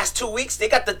day. Past 2 weeks, they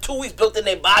got the 2 weeks built in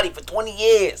their body for 20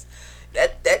 years.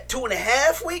 That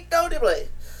 2.5 week though, they be like,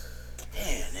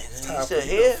 damn, nigga, you still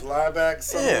here? Fly back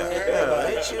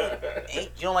somewhere. Yeah. You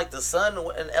don't like the sun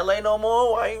in LA no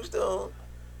more? Why are you still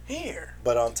here?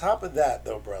 But on top of that,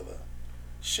 though, brother,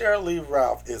 Shirley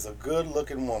Ralph is a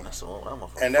good-looking woman,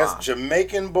 and that's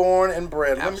Jamaican-born and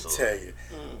bred. Absolutely. Let me tell you,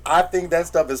 I think that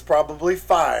stuff is probably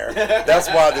fire. That's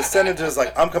why the senator's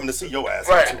like, I'm coming to see your ass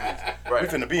in 2 weeks. Right. We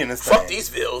finna be in this Fuck thing. these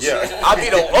bills. Yeah. I'll be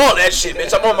on all that shit,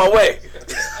 bitch. I'm on my way.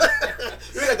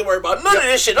 You don't have to worry about none of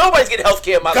this shit. Nobody's getting health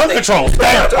care in my Gun state. control.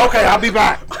 Bam. Okay, I'll be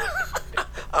back.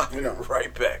 I'll be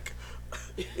right back.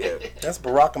 Yeah. That's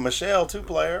Barack and Michelle, too,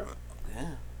 player.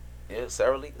 Yeah,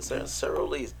 Sarah Lee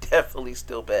is definitely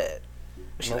still bad.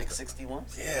 She like 61?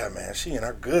 Yeah, man. She in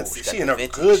her good. She in her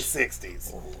vintage. good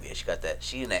 60s. Oh yeah, she got that.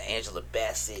 She in that Angela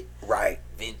Bassett. Right.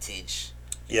 Vintage.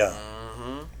 Yeah.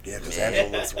 Yeah, because Angela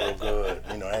looks real good.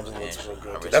 Angela looks real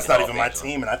good. That's not even my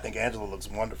team, and I think Angela looks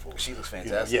wonderful. She looks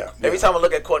fantastic. Yeah. Every time I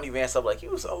look at Courtney Vance, I'm like, you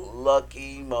was a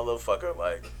lucky motherfucker.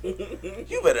 Like,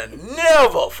 you better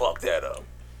never fuck that up.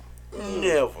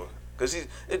 Never. Because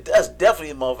that's definitely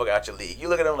a motherfucker out your league. You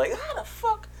look at him like, how the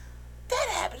fuck that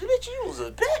happened? Bitch, you was a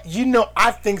bitch.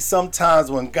 I think sometimes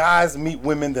when guys meet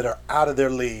women that are out of their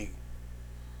league,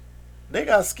 they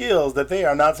got skills that they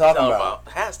are not talking about.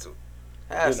 Has to.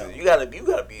 You gotta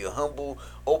be a humble,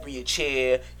 open your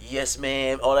chair, yes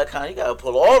ma'am, all that kind. You gotta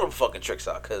pull all them fucking tricks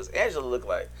out. Cause Angela look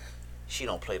like she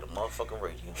don't play the motherfucking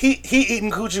radio. He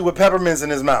eating coochie with peppermints in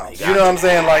his mouth. You know what I'm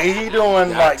saying? Like he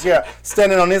doing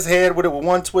standing on his head with it with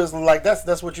one twist. Like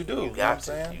that's what you do. You got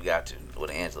to.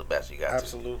 With Angela Bassett, you got to.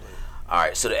 Absolutely. All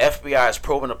right. So the FBI is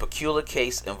probing a peculiar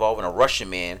case involving a Russian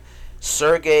man,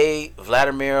 Sergei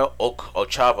Vladimir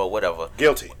Ochava, whatever.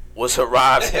 Guilty. Has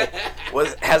arrived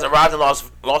in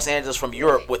Los Angeles from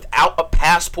Europe without a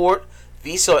passport,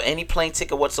 visa, or any plane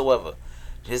ticket whatsoever.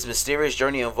 His mysterious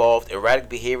journey involved erratic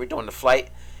behavior during the flight,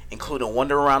 including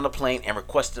wandering around the plane and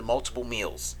requesting multiple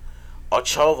meals.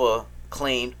 Ochava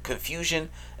claimed confusion,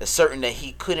 asserting that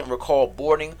he couldn't recall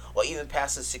boarding or even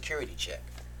passing a security check.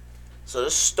 So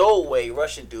this stowaway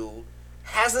Russian dude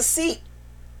has a seat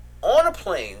on a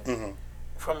plane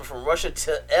from Russia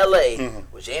to L.A.,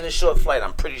 which ain't a short flight,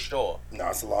 I'm pretty sure. No,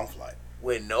 it's a long flight.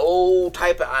 With no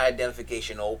type of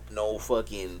identification, no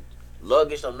fucking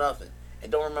luggage, no nothing.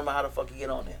 And don't remember how the fuck you get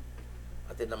on there.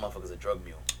 I think that motherfucker's a drug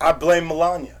mule. I blame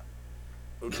Melania.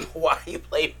 Why you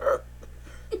blame her?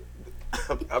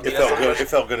 It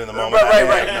felt good in the moment.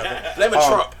 Right. Blame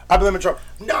Trump. I blame Trump.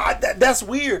 No, that's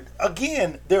weird.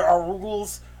 Again, there are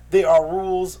rules. There are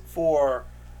rules for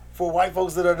white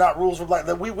folks that are not rules for black.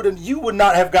 That you would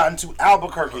not have gotten to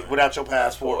Albuquerque without your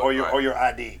passport or your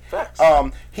ID. Facts.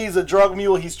 He's a drug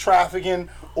mule. He's trafficking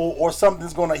or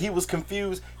something's going on. He was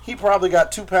confused. He probably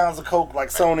got 2 pounds of coke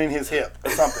sewn in his hip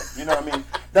or something. You know what I mean?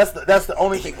 That's the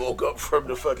only thing. He woke up from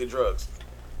the fucking drugs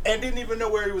and didn't even know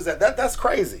where he was at. That's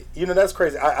crazy. That's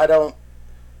crazy. I don't.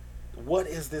 What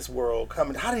is this world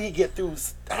coming? How did he get through?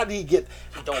 He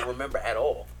don't remember at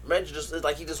all. Imagine it's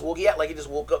like he just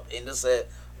woke up and just said,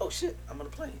 "Oh shit, I'm on a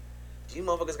plane." Do you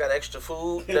motherfuckers got extra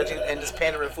food and just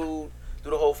pandering food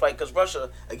through the whole flight? Because Russia,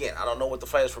 again, I don't know what the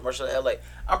flight is from Russia to LA.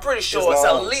 I'm pretty sure it's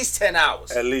at least 10 hours.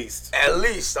 At least.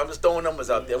 I'm just throwing numbers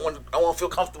out there. I want to feel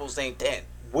comfortable saying 10.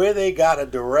 Where they got a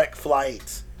direct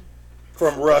flight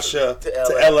from Russia to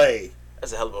LA.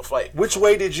 That's a hell of a flight. Which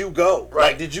way did you go? Right.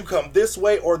 Like, did you come this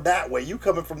way or that way? You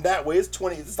coming from that way?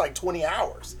 It's like 20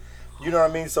 hours. You know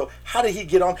what I mean? So how did he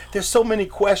get on? There's so many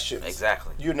questions.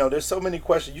 Exactly. There's so many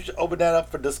questions. You should open that up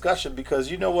for discussion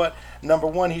because you know what? Number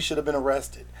one, he should have been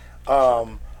arrested.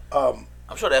 I'm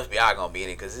sure the FBI gonna be in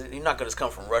it because you're not gonna just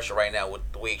come from Russia right now with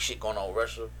the way shit going on in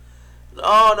Russia.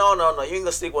 No. You ain't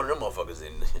gonna stick one of them motherfuckers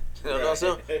in. You know what I'm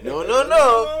saying?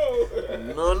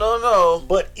 No.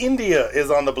 But India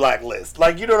is on the blacklist.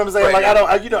 Like, you know what I'm saying? Right, like, I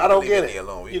don't get it.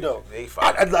 Alone.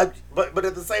 But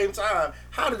at the same time,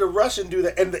 how did a Russian do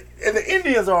that? And the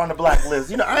Indians are on the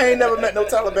blacklist. I ain't never met no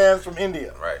Talibans from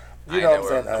India. Right. You know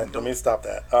what I'm saying? Let me stop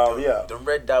that. Yeah. Them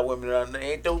red dot women,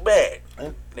 they ain't too bad.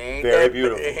 They ain't very that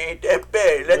beautiful. They ain't that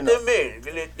bad. Let them in.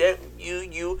 Let that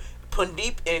you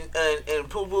Pundeep and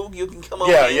Poo Poo, you can come on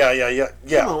in.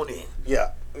 Yeah. Come on in.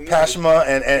 Yeah. Pashma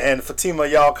and Fatima,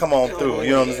 y'all come on through.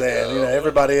 You know what I'm saying?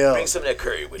 Everybody else. Bring some of that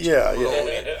curry with you.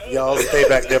 Yeah. Y'all stay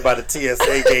back there by the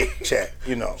TSA gate check.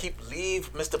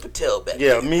 Leave Mr. Patel back.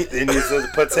 Yeah, and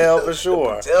it's Patel for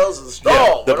sure. The Patels is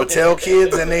strong. The Patel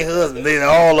kids and their husbands,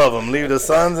 all of them. Leave the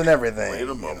sons and everything. Leave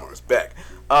the motherfuckers back.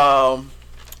 All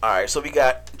right, so we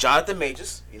got Jonathan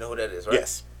Majors. You know who that is, right?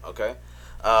 Yes. Okay.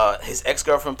 His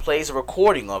ex-girlfriend plays a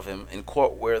recording of him in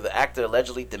court where the actor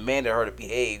allegedly demanded her to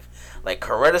behave like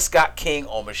Coretta Scott King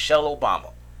or Michelle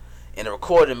Obama. In the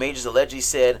recording, Majors allegedly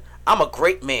said, "I'm a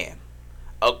great man.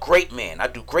 A great man. I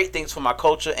do great things for my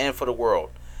culture and for the world.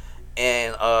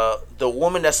 And the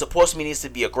woman that supports me needs to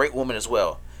be a great woman as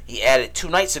well." He added, 2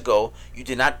 nights ago, you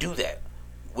did not do that,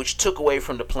 which took away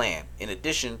from the plan. In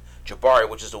addition, Jabari,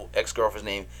 which is the ex-girlfriend's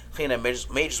name, claimed that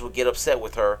Majors would get upset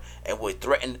with her and would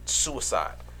threaten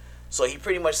suicide. So he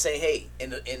pretty much saying, hey,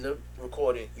 in the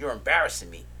recording, you're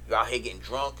embarrassing me. You're out here getting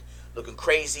drunk, looking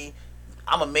crazy.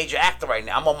 I'm a major actor right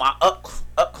now. I'm on my up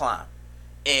climb.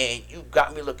 And you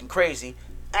got me looking crazy.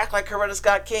 Act like Coretta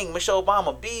Scott King, Michelle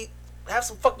Obama. Have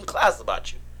some fucking class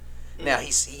about you. Now,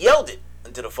 he yelled it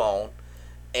into the phone,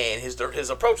 and his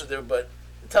approach was there, but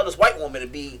to tell this white woman to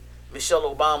be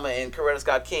Michelle Obama and Coretta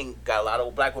Scott King got a lot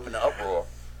of black women in uproar.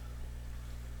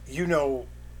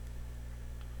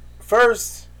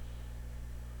 First,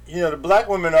 the black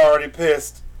women are already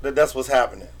pissed that that's what's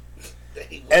happening.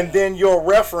 And then your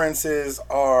references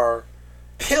are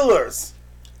pillars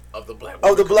of the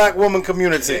black woman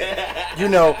community.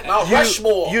 Mount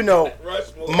Rushmore.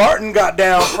 Rushmore. Martin got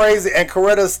down crazy, and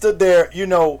Coretta stood there,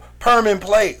 perm in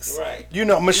place. Right.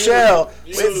 Michelle,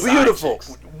 beautiful.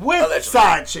 With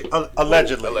side chick,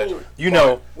 allegedly. We ain't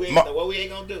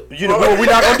gonna do. We're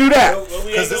not gonna do that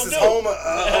because this is home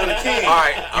of the king.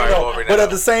 All right, but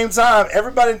at the same time,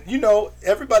 everybody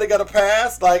got a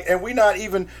pass, and we not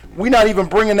even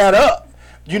bringing that up.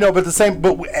 But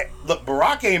look,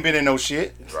 Barack ain't been in no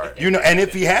shit. Right. And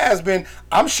if he has been,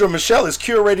 I'm sure Michelle is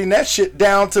curating that shit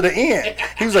down to the end.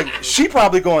 He was like, she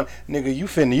probably going, nigga, you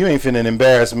ain't finna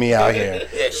embarrass me out here.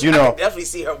 Yeah, I can definitely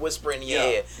see her whispering in your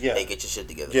ear, yeah. Hey, get your shit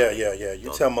together. Yeah.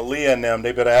 You tell Malia and them,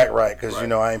 they better act right, because,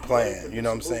 I ain't playing. You know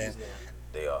what I'm saying?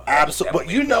 They are.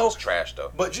 Absolutely. But trash,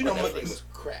 though. But Netflix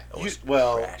crap.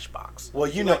 Trash box.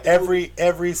 Well,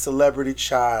 every celebrity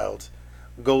child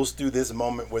goes through this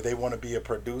moment where they want to be a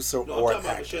producer or an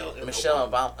actor. Michelle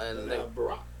and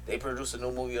Barack. They produced a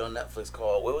new movie on Netflix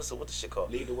called what the shit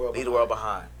called? Leave the World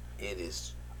Behind. It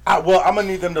is. I'm gonna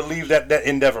need them to leave that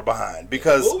endeavor behind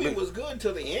because the movie was good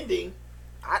until the ending.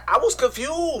 I was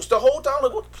confused the whole time.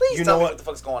 Like, please tell me what the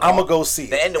fuck's going on. I'm gonna go see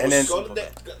the ending it.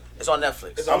 It's on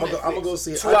Netflix. I'm gonna go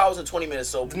see it. 2 hours and 20 minutes.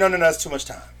 So no, that's too much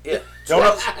time. Yeah.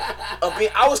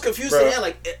 I was confused at the end.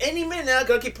 Like any minute now, I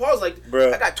gotta keep pausing.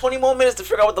 Like, I got 20 more minutes to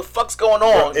figure out what the fuck's going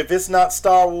on. If it's not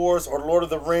Star Wars or Lord of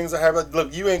the Rings or Harry,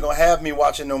 look, you ain't gonna have me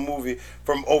watching no movie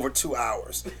from over 2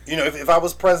 hours. If I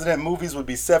was president, movies would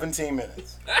be 17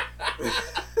 minutes.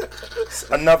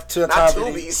 Enough to not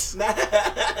movies.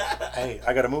 Hey,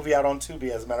 I got a movie out on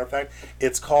Tubi. As a matter of fact,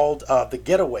 it's called The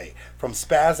Getaway from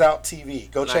Spaz Out TV.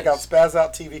 Go check out Spaz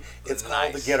Out TV. It's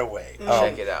called The Getaway.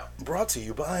 Check it out. Brought to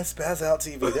you by Spaz Out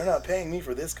TV. They're not paying me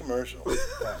for this commercial.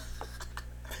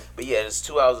 But yeah, it's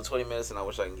 2 hours and 20 minutes, and I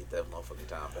wish I can get that motherfucking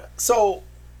time back. So,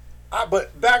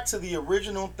 but back to the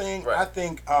original thing, right. I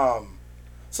think,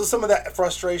 so some of that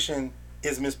frustration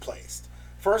is misplaced.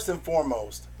 First and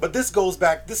foremost, but this goes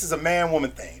back, this is a man-woman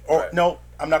thing. Or, right. No,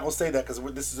 I'm not going to say that because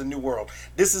this is a new world.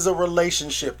 This is a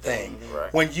relationship thing.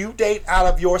 Right. When you date out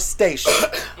of your station.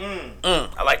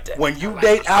 I like that. When you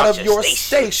date out of your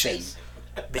station.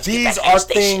 These are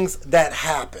things that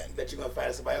happen. That you're going to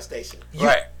find somebody else's station.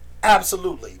 Right.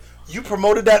 Absolutely. You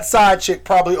promoted that side chick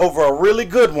probably over a really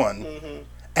good one. Mm-hmm.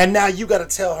 And now you got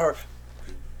to tell her,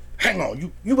 hang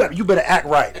on, you better act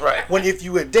right. Right. When if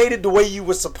you had dated the way you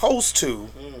were supposed to,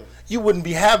 you wouldn't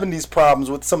be having these problems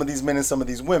with some of these men and some of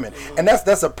these women. Mm-hmm. And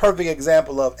that's a perfect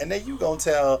example of, and then you going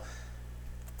to tell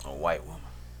a white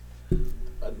woman.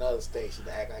 Another station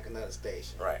to act like another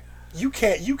station. Right. You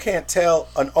can't tell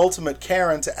an ultimate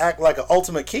Karen to act like an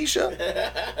ultimate Keisha.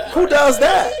 Who does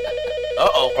that?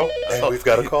 Oh, and we've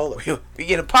got a caller. We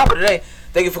getting popular today.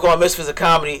 Thank you for calling Misfits of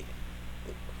Comedy.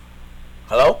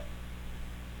 Hello?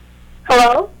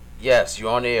 Hello? Yes,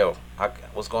 you're on the air.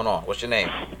 What's going on? What's your name?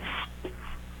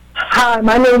 Hi,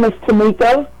 my name is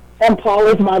Tamika, and Paul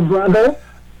is my brother.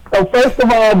 So first of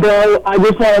all, Bill, I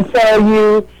just want to tell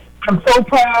you I'm so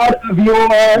proud of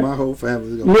my whole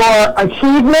family. Your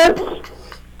achievements.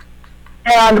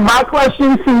 And my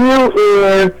question to you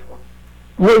is,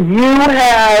 would you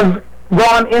have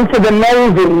gone into the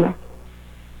Navy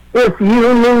if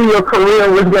you knew your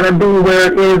career was going to be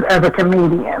where it is as a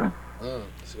comedian?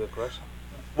 That's a good question.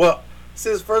 Well,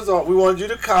 sis, first of all, we wanted you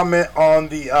to comment on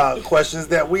the questions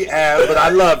that we asked, but I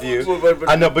love you.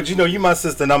 I know, but you my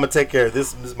sister, and I'm going to take care of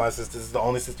this. This is my sister. This is the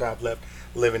only sister I've left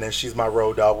living, and she's my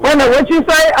road dog. Wait a minute, what'd you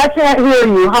say? I can't hear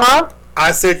you, huh?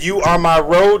 I said you are my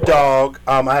road dog.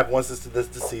 I have one sister that's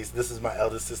deceased. This is my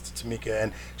eldest sister, Tamika,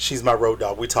 and she's my road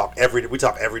dog. We talk every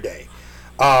day.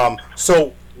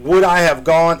 So would I have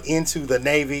gone into the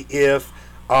Navy if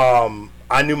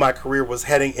I knew my career was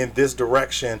heading in this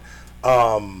direction?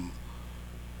 I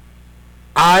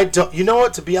don't. You know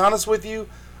what? To be honest with you,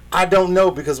 I don't know,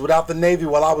 because without the Navy,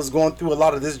 while I was going through a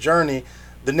lot of this journey,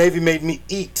 the Navy made me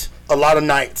eat a lot of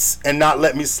nights and not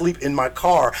let me sleep in my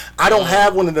car. I don't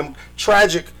have one of them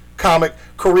tragic comic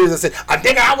careers that said, I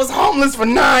think I was homeless for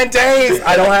 9 days.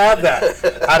 I don't have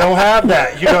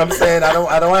that. You know what I'm saying? I don't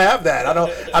have that.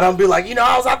 I don't be like,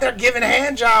 I was out there giving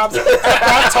hand jobs.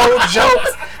 I told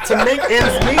jokes to make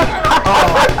ends meet.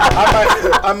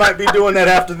 I might be doing that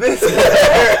after this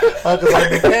because I've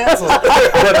been canceled.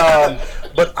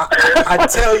 But I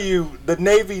tell you, the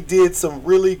Navy did some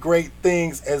really great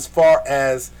things as far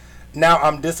as now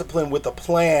I'm disciplined with a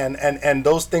plan and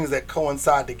those things that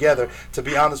coincide together. To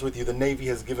be honest with you, the Navy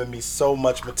has given me so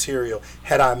much material.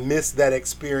 Had I missed that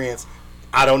experience,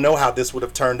 I don't know how this would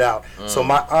have turned out. So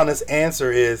my honest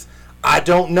answer is, I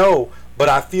don't know, but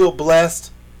I feel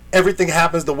blessed. Everything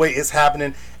happens the way it's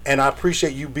happening, and I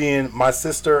appreciate you being my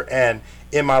sister and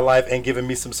in my life and giving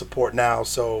me some support now.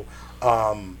 So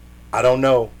I don't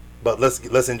know, but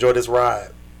let's enjoy this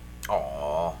ride.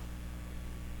 Aww.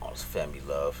 Oh, it's family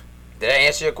love. Did I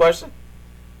answer your question?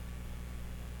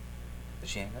 Did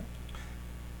she hang up?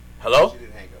 Hello? She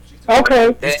didn't hang up.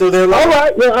 Okay. You still there, Love? All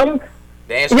right. Well, I'm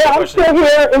I'm still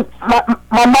here.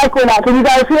 My mic went out. Can you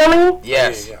guys hear me?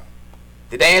 Yes. Yeah.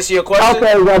 Did they answer your question?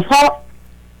 Okay. Well, Paul.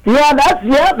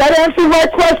 That answers my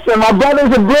question. My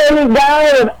brother's a brilliant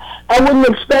guy, and I wouldn't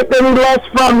expect any less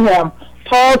from him.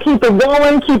 Paul, keep it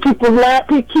going. Keep people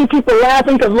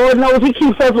laughing, because Lord knows he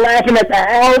keeps us laughing at the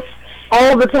house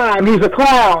all the time. He's a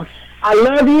clown. I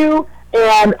love you,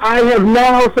 and I have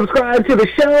now subscribed to the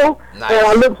show, Nice. and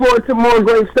I look forward to more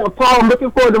great stuff. Paul, I'm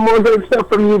looking forward to more great stuff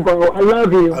from you, bro. I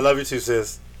love you. I love you too,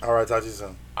 sis. All right, talk to you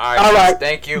soon. All All right.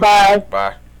 Thank you. Bye.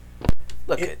 Bye.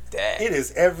 Look at that. It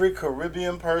is every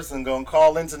Caribbean person gonna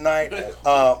call in tonight.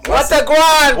 What the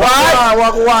grind,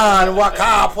 boy?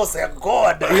 Waka, pussy,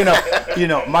 God. You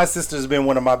know, my sister's been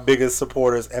one of my biggest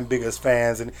supporters and biggest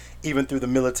fans, and even through the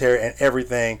military and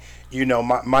everything. You know,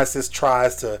 my sis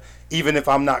tries to, even if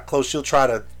I'm not close, she'll try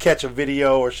to catch a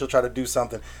video or she'll try to do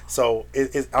something. So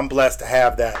I'm blessed to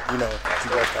have that. You know, I'm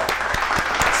blessed to have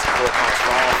that. Support comes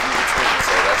strong from the team,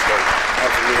 so that's dope.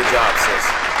 Good job, sis.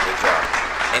 Good job.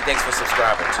 And thanks for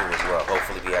subscribing too as well.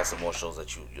 Hopefully we have some more shows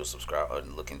that you'll subscribe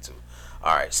and look into.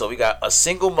 All right, so we got a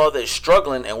single mother is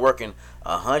struggling and working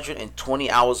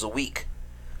 120 hours a week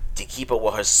to keep up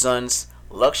with her son's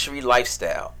luxury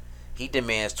lifestyle. He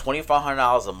demands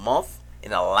 $2,500 a month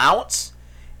in allowance,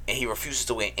 and he refuses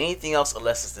to wear anything else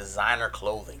unless it's designer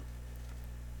clothing.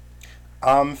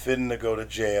 I'm fitting to go to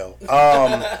jail.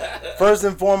 First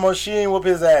and foremost, she ain't whoop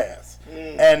his ass.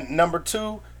 And number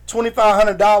two,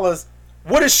 $2,500.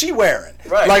 What is she wearing?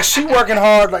 Right. Like, she working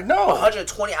hard. Like, no.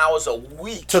 120 hours a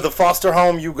week. To the foster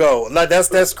home you go. Like,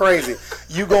 that's crazy.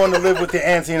 You going to live with your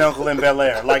auntie and uncle in Bel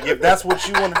Air. Like, if that's what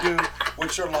you want to do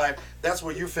with your life, that's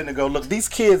where you finna go. Look, these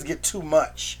kids get too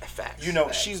much. Facts. You know,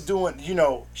 Facts. she's doing. You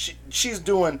know, she's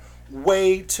doing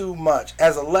way too much.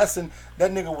 As a lesson,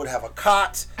 that nigga would have a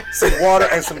cot, some water,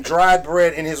 and some dried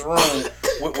bread in his room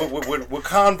with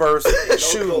Converse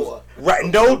shoes. Door. Right,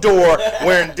 no door,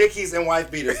 wearing Dickies and wife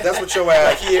beaters. That's what your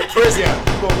ass. He in prison.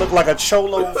 You gonna look like a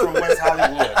cholo from West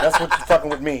Hollywood. That's what you're fucking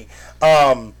with me.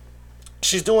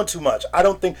 She's doing too much. I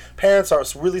don't think parents are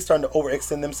really starting to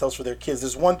overextend themselves for their kids.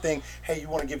 There's one thing, hey, you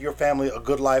want to give your family a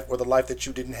good life or the life that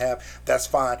you didn't have, that's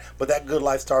fine. But that good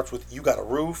life starts with you got a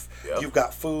roof, you've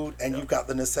got food, and you've got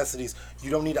the necessities.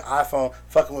 You don't need an iPhone.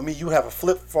 Fucking with me, you have a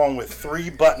flip phone with 3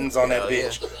 buttons on that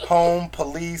bitch. Home,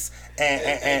 police,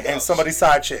 and somebody's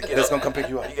side chick that's going to come pick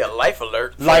you up. You got Life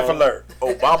Alert. Life Alert.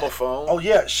 Obama phone. Oh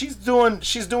yeah, she's doing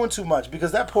too much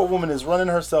because that poor woman is running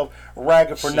herself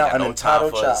ragged for She now got an no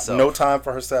entitled time for child. herself. No time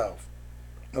for herself.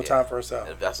 No time for herself.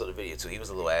 And I saw the video too. He was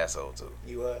a little asshole too.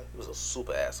 You what? He was a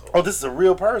super asshole. Oh, this is a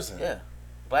real person. Yeah,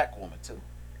 black woman too.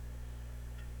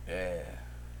 Yeah,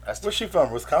 that's the, Where's she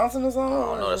from? Wisconsin or something? I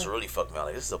don't know. That's really fucked me out.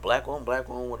 Like, this is a black woman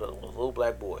with a little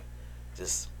black boy.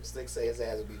 Just This nigga say his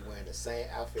ass would be wearing the same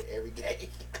outfit every day.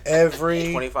 every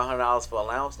 $2,500 for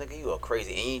allowance, nigga. You are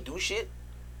crazy. And you ain't do shit.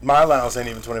 my allowance ain't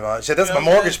even $25. Shit, that's You know my what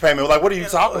I'm mortgage payment. Like, what are you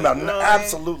talking about? you know what I mean?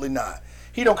 Absolutely not.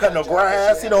 He don't cut no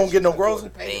grass. He don't get no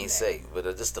groceries. They ain't say, but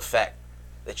just the fact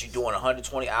that you doing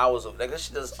 120 hours of like that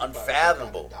shit is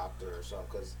unfathomable. Doctor or something,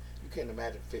 because you can't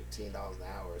imagine $15 an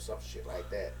hour or some shit like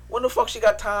that. When the fuck she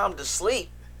got time to sleep,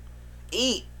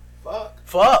 eat,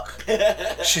 Fuck.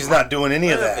 She's not doing any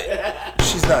of that.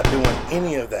 She's not doing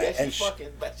any of that. Yeah, And she's fucking,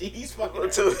 but he's fucking.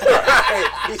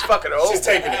 He's fucking over. she's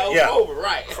taking it. Yeah. Over,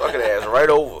 right. Fucking ass right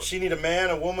over. She need a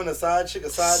man, a woman, a side chick, a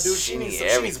side dude. She She needs need some,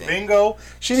 she needs everything. bingo.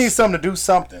 She needs something to do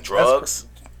something. That's Drugs,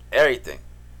 everything.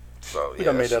 So We yeah,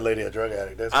 done made that lady a drug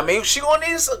addict. That's I mean, she gonna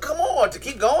need some. Come on, to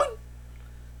keep going.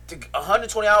 To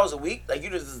 120 hours a week, like you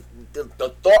just the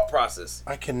thought process.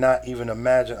 I cannot even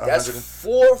imagine. That's 100.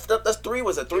 four. That's three.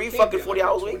 Was it three fucking 40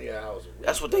 hours a week? 20 hours a week.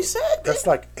 That's what they said. That's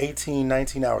like 18,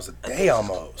 19 hours a day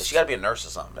almost. She got to be a nurse or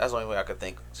something. That's the only way I could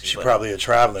think. She probably a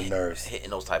traveling nurse. hitting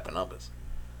those type of numbers.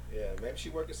 Yeah, maybe she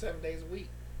working 7 days a week.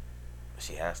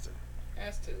 She has to.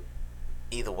 Has to.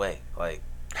 Either way, like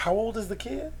How old is the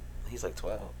kid? he's like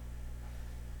 12.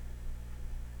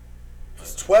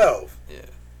 He's 12. Yeah.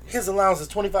 His allowance is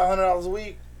 $2,500 a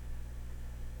week.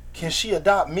 Can she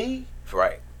adopt me?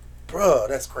 Right. Bruh,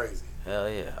 that's crazy. Hell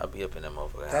yeah, I'll be up in that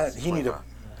motherfucker. That, house. he need a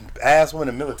ass one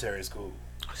in military school.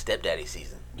 Stepdaddy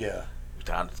season. Yeah.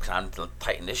 Time to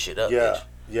tighten this shit up. Yeah. Bitch.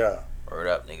 Yeah. Word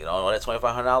up, nigga. All that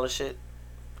 $2,500 shit,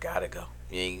 gotta go.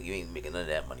 You ain't making none of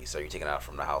that money, sir. You're taking it out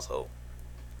from the household.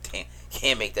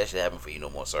 Can't make that shit happen for you no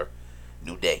more, sir.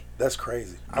 New day. That's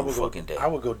crazy. Day. I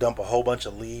would go dump a whole bunch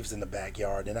of leaves in the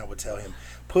backyard, and I would tell him,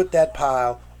 put that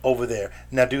pile over there.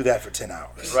 Now do that for 10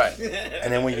 hours. Right.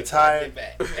 And then when you're tired,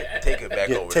 take it back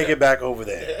over there. Take it back over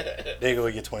there. There you go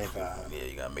with your 25. Yeah,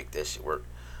 you gotta make that shit work.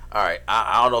 All right.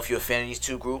 I don't know if you're a fan of these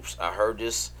two groups. I heard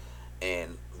this,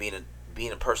 and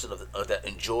being a person that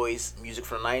enjoys music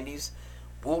from the 90s,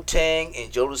 Wu-Tang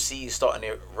and Jodeci starting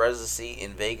their residency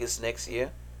in Vegas next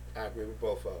year. I agree with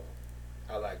both of them.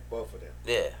 I like both of them.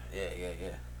 Yeah.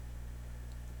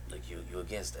 Like you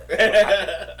against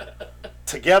that?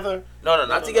 Together? No,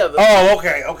 not together. Oh,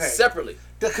 okay. Separately.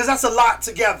 Because that's a lot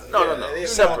together. No.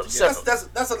 Separate.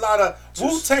 That's a lot of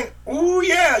Wu-Tang. Ooh,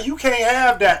 yeah, you can't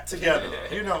have that together.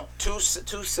 You know, two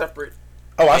separate.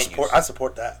 Oh, venues. I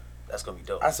support that. That's gonna be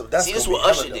dope. That's See, this is what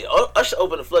Usher did. Usher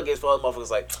opened the floodgates for all the motherfuckers.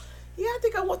 Like, yeah, I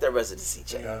think I want that residency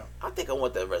check. Yeah. I think I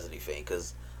want that residency thing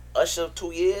because Usher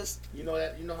 2 years. You know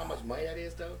that? You know how much money that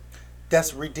is, though.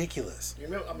 That's ridiculous. You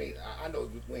remember? I mean, I know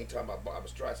we ain't talking about Barbra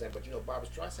Streisand, but you know, Barbra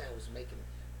Streisand was making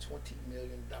 $20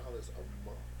 million a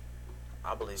month.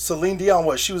 I believe. Celine Dion,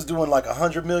 what she was doing like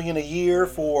 $100 million a year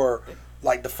for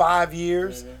like the 5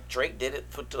 years. Mm-hmm. Drake did it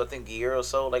for I think a year or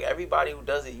so. Like everybody who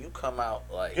does it, you come out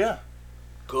like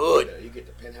good. You get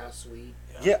the penthouse suite.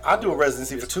 Yeah, I do a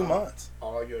residency for 2 months.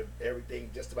 All your everything,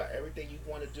 just about everything you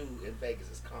want to do in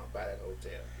Vegas is comped by that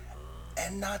hotel.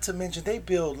 And not to mention, they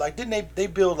build like they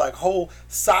build like whole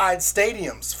side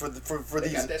stadiums for these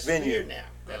got that venues sphere now.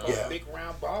 That whole big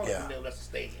round ball in the Yeah. middle, that's a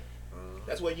stadium.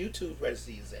 That's where YouTube's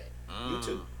residency is at.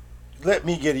 YouTube. Let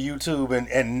me get a YouTube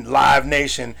and Live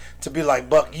Nation to be like,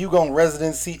 Buck, you gonna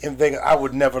residency in Vegas? I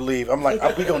would never leave. I'm like,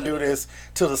 we gonna do this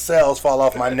till the cells fall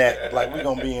off my neck. Like we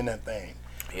gonna be in that thing.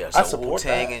 Yeah, so I support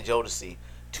Wu-Tang that. and Jodeci,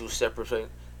 two separate things.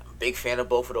 I'm a big fan of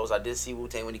both of those. I did see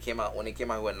Wu-Tang when they came out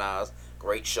with Nas.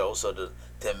 Great show. So to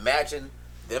imagine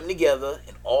them together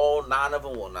and all 9 of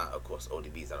them, well, not of course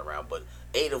ODB's not around, but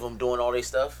 8 of them doing all their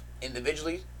stuff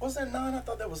individually. Was there 9? I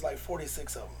thought that was like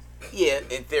 46 of them. Yeah,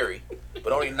 in theory,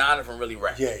 but only 9 of them really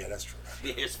rap. Yeah, that's true.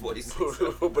 Yeah, it's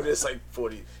 46, but it's like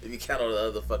 40 if you count all the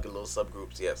other fucking little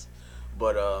subgroups. Yes,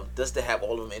 but just to have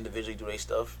all of them individually do their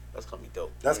stuff, that's gonna be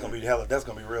dope. That's gonna be that's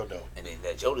gonna be real dope. And then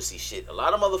that Jodeci shit, a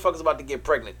lot of motherfuckers about to get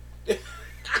pregnant. Again.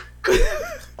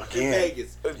 In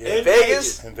Vegas. In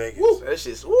Vegas? In Vegas. Woo. That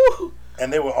shit's woo.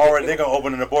 And they're gonna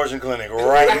open an abortion clinic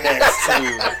right next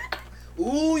to.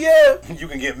 Ooh yeah. You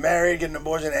can get married, get an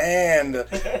abortion, and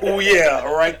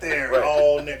right there, Right.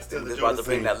 all next to the. They're about to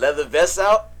bring that leather vest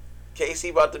out. Casey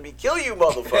about to be kill you,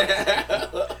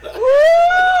 motherfucker.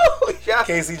 Woo! Yeah.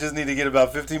 Casey just need to get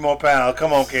about 15 more pounds.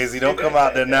 Come on, Casey, don't come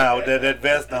out there now with that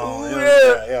vest on. You know what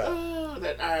I'm saying? Yeah. Oh,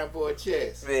 that Iron Boy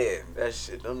chest. Man, that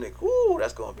shit, them niggas, woo,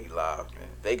 that's gonna be live, man.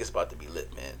 Vegas about to be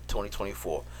lit, man.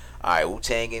 2024. All right,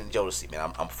 Wu-Tang and Jodeci,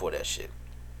 man. I'm for that shit.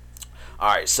 All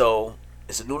right, so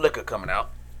it's a new liquor coming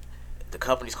out. The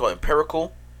company's called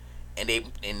Empirical, and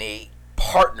they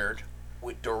partnered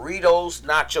with Doritos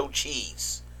nacho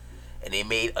cheese, and they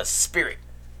made a spirit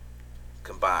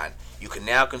combined. You can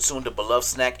now consume the beloved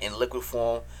snack in liquid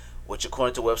form, which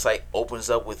according to the website opens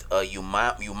up with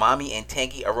umami and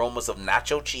tangy aromas of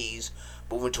nacho cheese,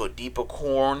 moving to a deeper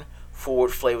corn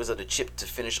forward flavors of the chip to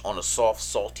finish on a soft,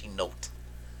 salty note.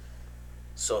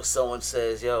 So if someone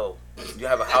says, yo, you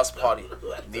have a house party,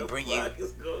 they bring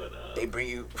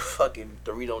you fucking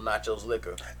Dorito nachos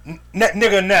liquor.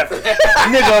 Nigga never.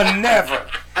 Nigga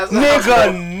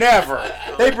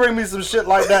never. They bring me some shit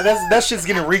like that. That shit's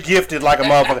getting regifted like a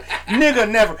motherfucker. Nigga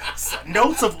never.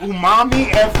 Notes of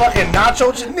umami and fucking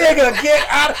nacho. Nigga, get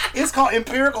out. It's called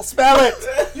Empirical. Spell it.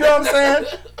 You know what I'm saying?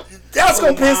 That's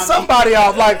gonna piss somebody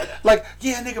off. Like,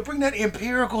 yeah, nigga, bring that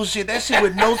Empirical shit. That shit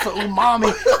with notes of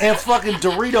umami and fucking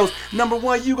Doritos. Number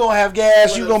one, you gonna have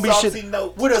gas. You gonna be shit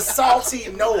with a salty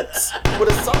notes. With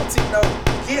a salty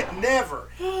note. Get never.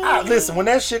 Listen, when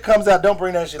that shit comes out, don't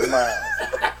bring that shit to my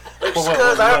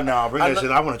house. No, bring that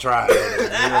shit. I want to try it. You know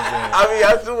what I'm saying? I mean,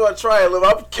 I do want to try it a little.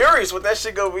 I'm curious what that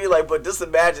shit gonna be like. But just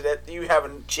imagine that you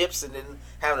having chips and then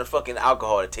having a fucking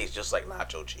alcohol that tastes just like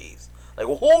nacho cheese. Like,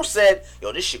 well, who said,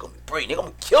 yo, this shit gonna be brilliant? They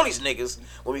gonna kill these niggas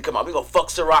when we come out. We gonna fuck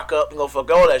Ciroc up. We gonna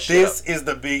fuck all that shit This is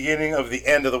the beginning of the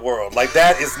end of the world. Like,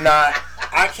 that is not.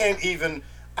 I can't even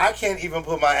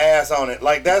put my ass on it.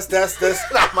 Like, that's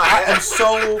Not my I am ass.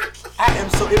 so.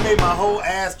 It made my whole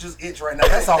ass just itch right now.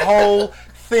 That's a whole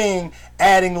thing.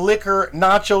 Adding liquor,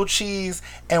 nacho cheese,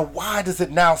 and why does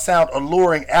it now sound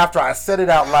alluring after I said it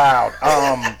out loud?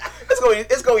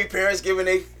 It's gonna be parents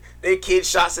giving they kids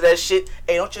shots of that shit.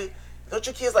 Hey, don't you Don't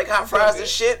your kids like hot fries and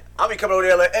shit? I be coming over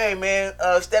there like, hey man,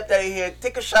 stepdaddy here,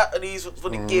 take a shot of these for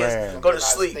the kids. Go to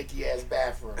sleep. Stinky ass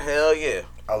bathroom. Hell yeah.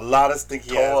 A lot of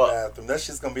stinky ass bathroom. That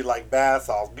shit's gonna be like bath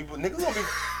salts. Niggas gonna be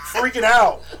freaking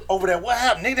out over that. What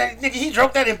happened? Nigga, he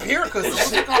drunk that Empiricus.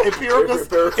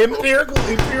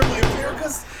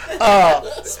 Empiricus.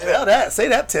 Spell that. Say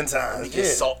that 10 times. Get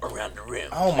salt around the rim.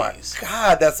 Oh my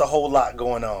God, that's a whole lot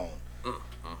going on.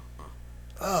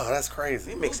 Oh, that's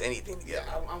crazy. We mix anything together.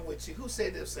 Yeah, I'm with you. Who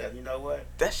said this? You know what?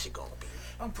 That shit gonna be.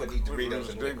 I'm putting these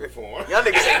Doritos in liquid form. Y'all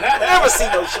niggas ain't never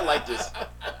seen no shit like this.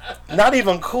 Not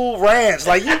even Cool Ranch.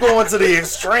 Like, you going to the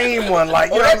extreme one.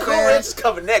 Like, you know that what Cool I'm saying? Ranch is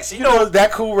coming next. You know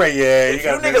that Cool Ranch, yeah. If you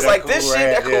niggas like this shit,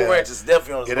 that Cool Ranch is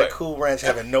definitely on its way. That Cool Ranch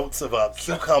having notes of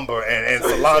cucumber and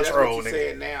cilantro. That's what you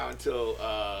saying now until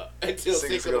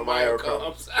Cinco de Mayo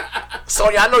comes.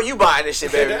 Sonya, I know you buying this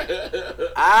shit, baby.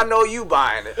 I know you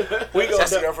buying it. That's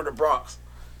the girl from the Bronx.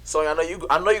 So I know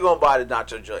you gonna buy the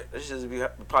nacho joint. This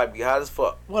shit probably be hot as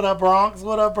fuck. What up, Bronx?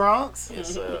 What up, Bronx?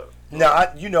 Yes, sir.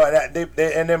 No, you know that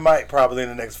and there might probably in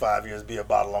the next 5 years be a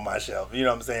bottle on my shelf. You know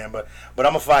what I'm saying? But I'm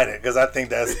gonna fight it because I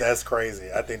think that's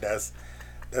crazy. I think that's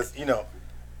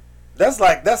that's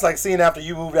like seeing after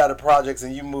you moved out of projects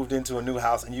and you moved into a new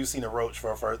house and you seen a roach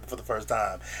for the first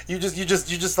time. You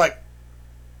just like,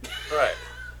 right.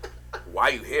 Why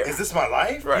you here? Is this my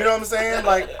life? Right. You know what I'm saying?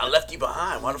 Like, I left you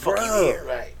behind. Why the fuck you here?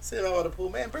 Right. Sit over the pool,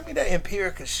 man. Bring me that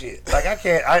Empirica shit. Like, I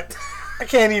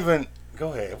can't even.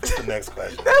 Go ahead. What's the next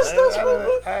question? That's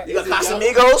you got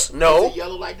Casamigos? No. Is it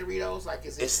yellow like Doritos? Like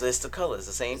it's the color. It's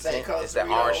the same tint. It's that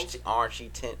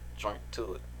orangey tint joint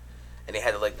to it. And they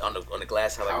had it like on the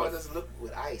glass. How does it look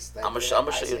with ice? Like I'm gonna show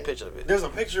you the picture of it. There's a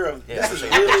picture of this is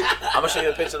really. I'm gonna show you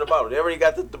the picture of the bottle. They already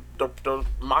got the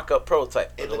mock-up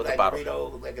prototype it with like the bottle.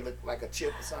 Dorito, like it look like a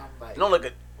chip or something. Like, don't look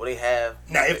at what they have.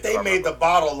 Now, if they made the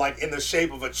bottle like in the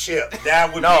shape of a chip,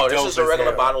 that would no. Be This is a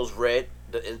regular bottle's red.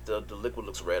 The liquid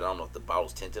looks red. I don't know if the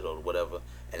bottle's tinted or whatever.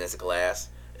 And it's a glass.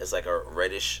 It's like a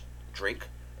reddish drink,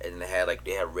 and they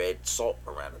had red salt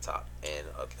around the top and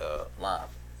lime.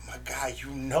 My God,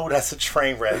 you know that's a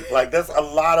train wreck. Like, there's a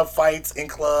lot of fights in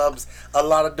clubs, a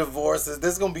lot of divorces.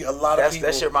 There's gonna be a lot of people.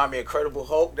 That shit remind me of Incredible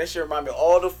Hulk. That shit remind me of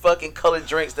all the fucking colored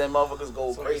drinks that motherfuckers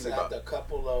go crazy about. A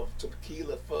couple of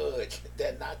tequila fudge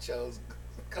that nachos.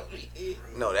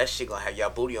 No, that shit gonna have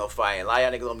y'all booty on fire, and a lot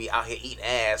of y'all niggas gonna be out here eating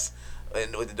ass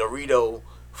and with the Dorito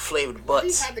flavored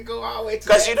butts. You had to go all the way to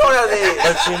because you know how it is.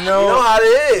 But you know how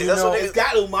it is. That's what it's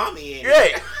got umami in it.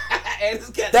 Right. And it's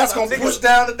got that's gonna push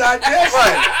down the digestion.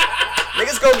 Right.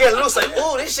 Niggas gonna get loose like,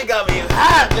 ooh, this shit got me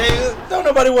hot, nigga. Don't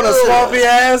nobody want a sloppy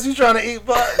ass. You trying to eat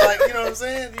butt? Like, you know what I'm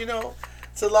saying? You know.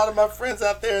 To a lot of my friends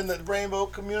out there in the rainbow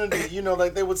community, you know,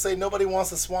 like they would say, nobody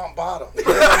wants a swamp bottom. You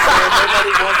know what I'm saying?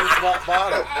 Nobody wants a swamp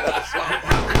bottom.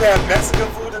 We have Mexican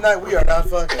food tonight. We are not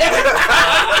fucking.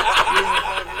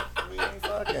 We ain't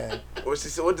fucking. What she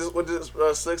said? What does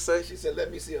Slick say? She said,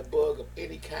 "Let me see a bug of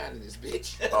any kind in this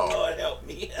bitch." Oh. Lord help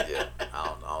me. Yeah,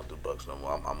 I don't do bugs no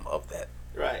more. I'm of that.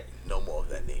 Right. No more of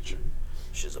that nature.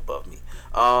 Shit's above me.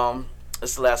 This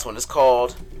is the last one. It's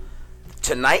called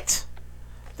Tonight.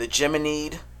 The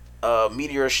Geminid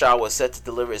meteor shower is set to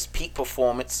deliver its peak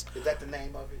performance. Is that the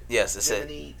name of it? Yes, it said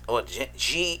Geminid.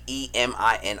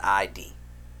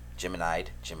 Geminid.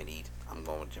 I'm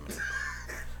going with Geminid.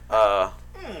 I'm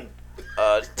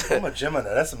a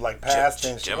Gemini. That's some like past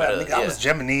tense. I was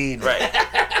Geminid. Right.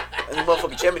 This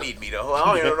motherfucker Geminid me though. I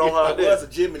don't even know how it is. I was a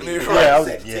Gemini.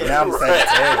 Yeah, now I'm saying,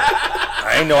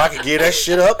 I ain't know I could get that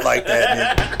shit up like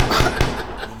that, nigga.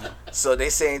 So they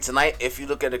saying tonight, if you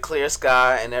look at a clear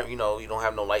sky and you don't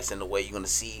have no lights in the way, you're gonna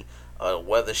see a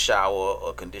weather shower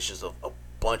or conditions of a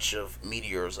bunch of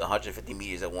meteors, 150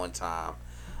 meteors at one time.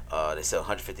 They said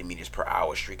 150 meters per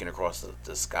hour streaking across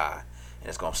the sky, and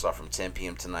it's gonna start from 10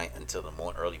 p.m. tonight until the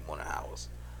early morning hours.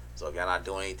 So if y'all not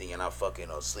doing anything, you're not fucking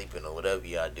or sleeping or whatever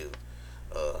y'all do,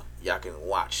 y'all can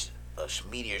watch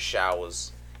meteor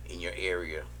showers in your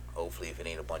area. Hopefully, if it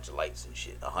ain't a bunch of lights and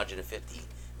shit, 150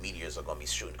 meteors are gonna be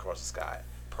shooting across the sky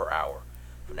per hour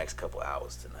for the next couple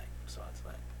hours tonight.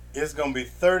 It's gonna be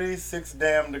 36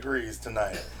 damn degrees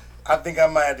tonight. I think I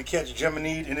might have to catch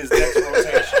Geminid in his next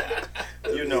rotation.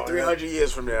 You know, 300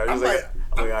 years from now, I'll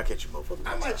catch you, motherfucker.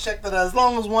 I might check that out as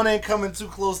long as one ain't coming too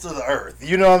close to the earth.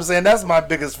 You know what I'm saying? That's my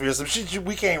biggest fear. Some shit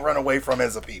we can't run away from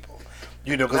as a people.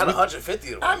 You know, not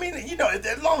 150 of them. I mean,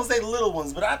 as long as they little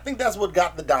ones, but I think that's what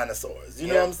got the dinosaurs. You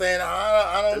know what I'm saying?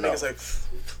 I don't know. Niggas like,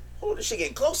 oh, this shit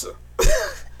getting closer.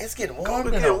 It's getting warmer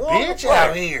than a bitch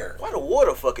out here. Why the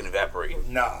water fucking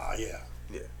evaporating? Nah, yeah.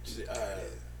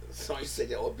 So you said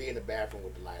that, or be in the bathroom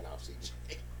with the light off,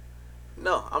 CJ.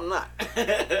 No, I'm not.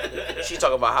 She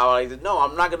talking about how I no,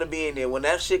 I'm not gonna be in there. When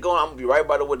that shit going, I'm gonna be right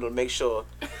by the window to make sure.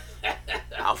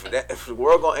 If the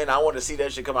world going, and I want to see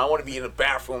that shit come. I want to be in the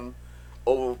bathroom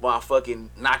over my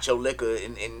fucking nacho liquor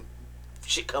and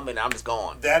shit coming. I'm just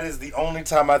gone. That is the only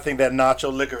time I think that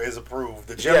nacho liquor is approved.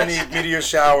 The Gemini meteor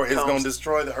shower is going to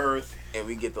destroy the earth, and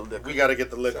we get the liquor. We got to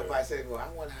get the liquor. Somebody said, "Well, I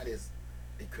wonder how this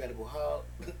Incredible Hulk,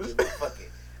 this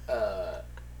motherfucking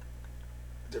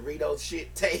Doritos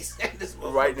shit tastes at this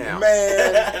moment right now,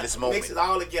 man. This moment, mix it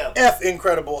all together. F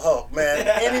Incredible Hulk, man.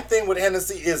 Anything with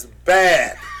Hennessy is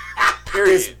bad.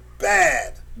 Period. It's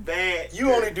bad. Bad.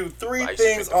 You only do 3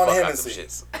 things on Hennessy.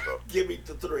 Shits, give me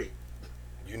the 3.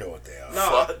 You know what they are.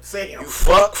 No, say them. You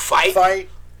fuck, fight.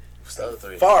 What's the other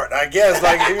 3? Fart. I guess,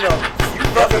 like you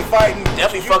fucking fighting.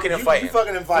 Definitely fucking and fighting. You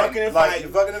fucking and fighting. You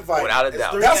fucking and fighting. Without a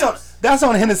doubt. That's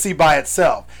on Hennessy by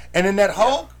itself. And in that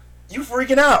Hulk, you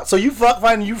freaking out. So you fuck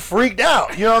fighting, you freaked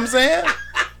out. You know what I'm saying?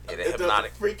 Yeah, they're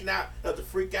hypnotic. Does the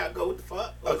freak out go with the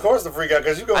fuck? Of course, the freak out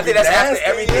because you go. I think that's after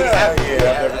everything. At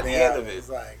the end of it. It's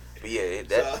like, but yeah,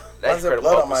 that's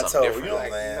blood on my toe. You know what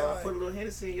I'm saying? I put a little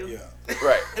Hennessy in your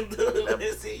right. a little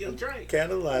Hennessy in your drink.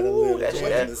 Candlelight, a little.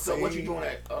 So what you doing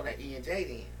on that E&J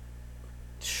then?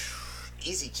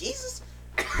 Easy Jesus.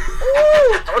 That's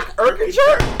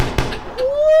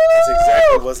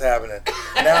exactly what's happening.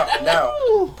 Now,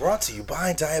 brought to you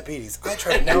by diabetes. I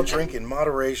try to now drink in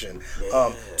moderation.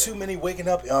 Too many waking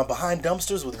up behind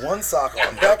dumpsters with one sock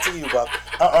on. Back to you, Buck.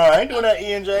 I ain't doing that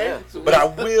E&J, but I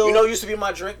will. You know, it used to be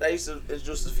my drink. I used to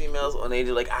introduce the females when they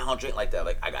did like, I don't drink like that.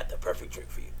 Like, I got the perfect drink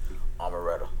for you,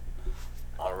 amaretto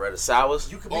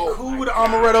sours. You could be cool with an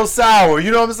amaretto sour. You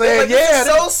know what I'm saying? Like, yeah, this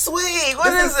is so sweet.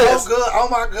 What is this? So good. Oh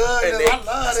my goodness, I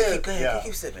love it. Go ahead,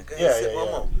 keep sipping. Go ahead, sip one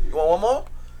more. You want one more?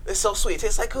 It's so sweet. It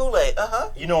tastes like Kool-Aid.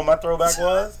 You know what my throwback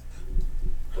was?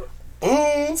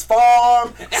 Boone's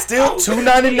Farm, still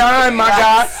 $2.99, my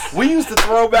guy. We used to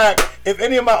throw back. If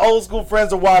any of my old school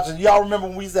friends are watching, y'all remember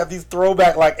when we used to have these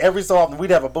throwback, like every so often, we'd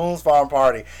have a Boone's Farm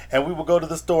party, and we would go to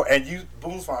the store and use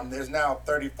Boone's Farm. There's now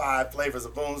 35 flavors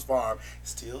of Boone's Farm.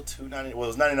 Still $2.99. Well, it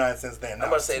was 99 cents then. I'm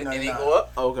about to say, it didn't go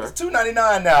up? Oh, okay. It's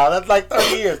 $2.99 now. That's like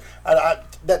 30 years.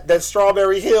 That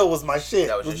Strawberry Hill was my shit.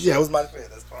 That was your shit. It was my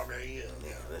shit. That Strawberry Hill.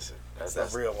 Yeah, listen. That's a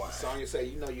real one. Sonya say,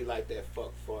 you know you like that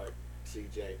fuck fart,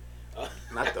 CJ.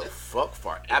 Not the fuck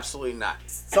fart. Absolutely not.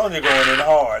 Sonya going in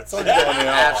hard.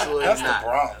 Absolutely that's not. That's the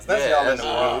Bronx. That's y'all in the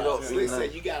Bronx. They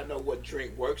said you gotta know what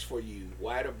drink works for you,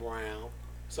 white or brown.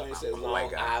 Sonya says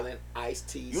Long Island iced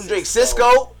tea. You drink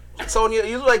Cisco? Sonya,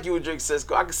 you look like you would drink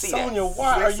Cisco. I can see that. Sonya,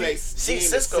 why are you? See,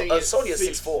 Cisco. Sonya's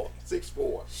 6'4".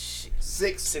 6'4".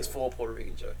 6'4" Puerto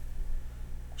Rican joint.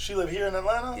 She live here in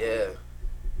Atlanta? Yeah.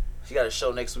 She got a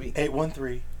show next week.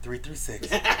 813-336.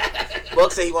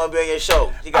 Buck said he want to be on your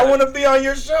show. I want to be on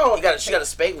your show. She got a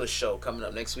Spanglish show coming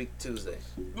up next week, Tuesday.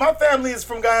 My family is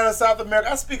from Guyana, South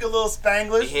America. I speak a little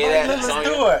Spanglish. You hear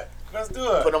that? Let's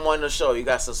do it. Put them on the show. You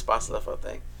got some spots left, I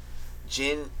think.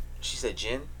 Gin. She said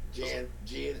gin. Gin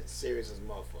serious as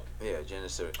motherfucker. Yeah, gin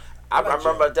is serious. I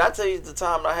remember. Did I tell you the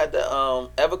time I had the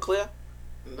Everclear?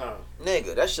 No.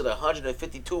 Nigga, that shit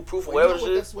 152 proof or well, whatever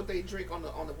shit. That's what they drink on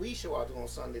the weed show I do on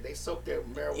Sunday. They soak their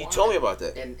marijuana. You told me about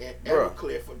that. And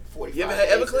Everclear for 45 You ever had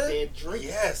days Everclear? and then drink.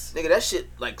 Yes. Nigga, that shit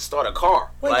like start a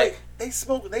car. Wait, like they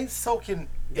soaking the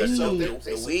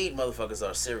They weed motherfuckers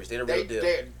are serious. They the real deal.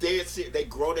 They're dead serious. They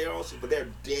grow their own shit, but they're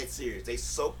dead serious. They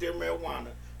soak their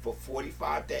marijuana for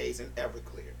 45 days in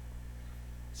Everclear.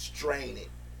 Strain it.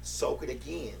 Soak it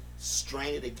again.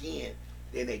 Strain it again.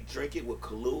 Then they drink it with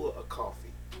Kahlua or coffee.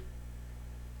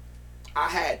 I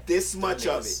had this much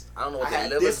of it. I don't know what I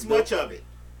had that this much of it.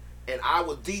 And I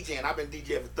was DJing. I've been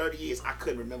DJing for 30 years. I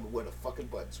couldn't remember where the fucking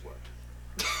buttons were.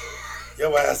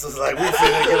 Your ass was like, we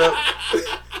finna get up.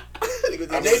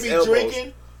 And they be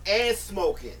drinking and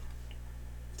smoking.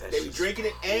 They be drinking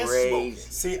it and smoking.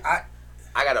 See, I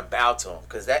gotta bow to them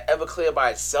because that Everclear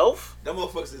by itself, them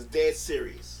motherfuckers is dead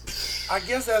serious. I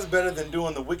guess that's better than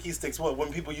doing the wiki sticks. What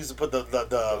when people used to put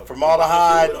the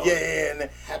formaldehyde, and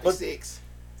Happy Six.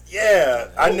 Yeah,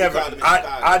 I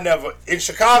never in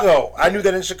Chicago. I knew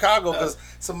that in Chicago because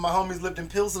some of my homies lived in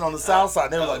Pilsen on the south side.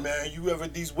 They were like, "Man, you ever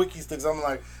these wiki sticks?" I'm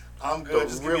like, "I'm good.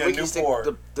 Just give me a Newport."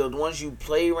 The ones you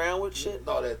play around with shit.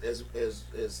 No, that is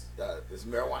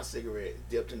marijuana cigarette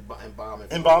dipped in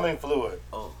embalming fluid.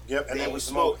 Oh, yep, and then we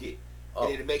smoke it,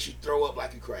 and then it makes you throw up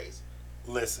like you crazy.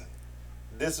 Listen,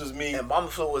 this was me. Embalming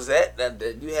fluid was that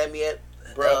you had me at?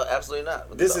 Bro, absolutely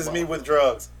not. This is me with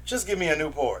drugs. Just give me a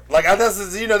Newport. Like that's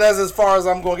as far as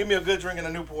I'm going. Give me a good drink and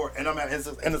a Newport, and I'm at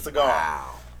and a cigar.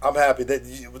 Wow. I'm happy that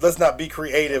let's not be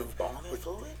creative. Embalming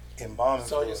fluid. Embalming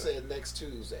fluid. So you said next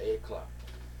Tuesday, 8:00.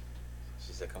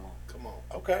 She said, "Come on, come on."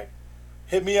 Okay.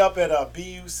 Hit me up at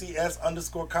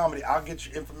BUCS_comedy. I'll get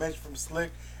your information from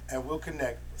Slick and we'll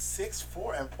connect.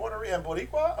 6'4" and Puerto Rican and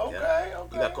Boricua? Okay,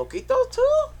 okay. You got coquitos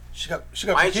too? She got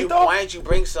why coquito? Why ain't you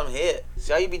bring some here?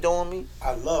 See how you be doing me?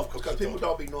 I love coquito. Because people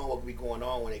don't be knowing what be going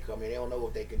on when they come in. They don't know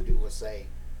what they can do or say.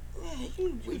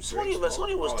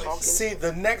 Sonya was talking. See,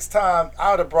 the next time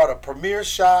I would have brought a premier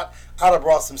shot. I'd have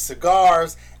brought some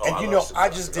cigars, and I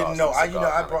just didn't know.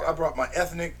 I brought my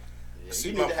ethnic. Yeah,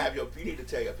 you need to have you need to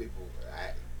tell your people,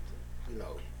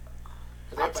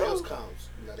 because everybody else comes.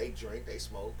 They drink, they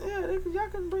smoke. Yeah, y'all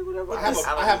can bring whatever.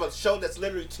 I have a show that's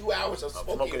literally 2 hours of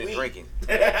smoking and drinking.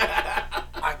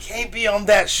 I can't be on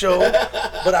that show,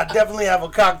 but I definitely have a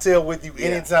cocktail with you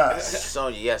anytime.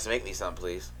 Sonya, yes, make me some,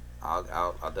 please. I'll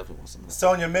definitely want some.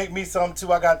 Sonya, make me some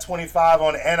too. I got 25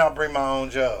 on it, and I'll bring my own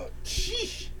jug.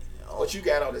 Sheesh. What you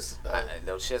got on this?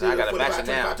 No shit. I gotta match it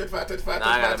now. 25.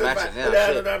 I gotta match it now.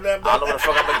 Shit. I don't know where the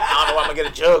fuck I don't know where I'm gonna get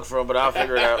a jug from, but I'll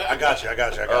figure it out. I got you.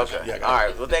 Okay. Yeah, all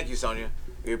right. Well, thank you, Sonya.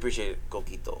 We appreciate it.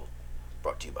 Coquito,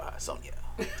 brought to you by Sonya.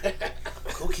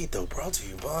 Coquito, brought to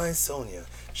you by Sonya.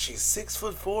 She's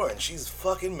 6'4" and she's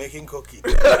fucking making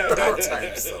coquito. Brought to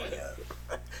you, Sonya.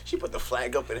 She put the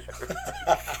flag up and everything.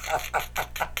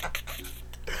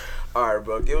 All right,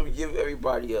 bro. Give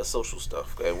everybody social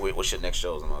stuff. Okay? What's your next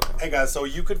shows? Hey guys, so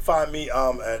you could find me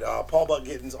at Paul Buck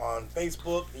Gittins on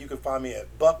Facebook. You can find me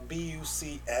at Buck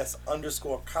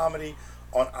BUCS_comedy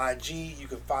on IG. You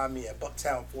can find me at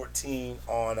Bucktown14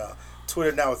 on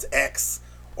Twitter. Now it's X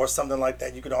or something like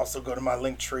that. You can also go to my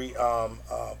Linktree,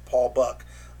 Paul Buck.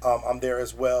 I'm there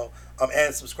as well.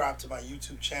 And subscribe to my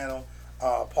YouTube channel,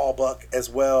 Paul Buck as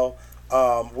well.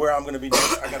 Where I'm going to be doing,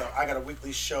 I got a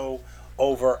weekly show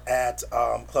over at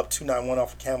Club 291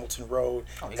 off of Campbellton Road.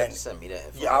 Oh, you got to send me that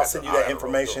information. Yeah, I'll send you that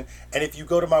information. And if you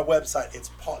go to my website, it's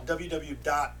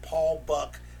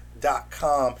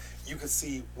www.paulbuck.com. You can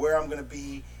see where I'm going to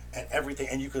be and everything,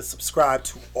 and you can subscribe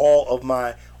to all of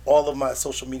my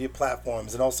social media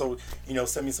platforms. And also,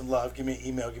 send me some love, give me an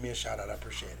email, give me a shout out. I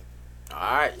appreciate it. All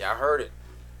right, y'all heard it.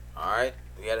 All right,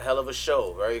 we had a hell of a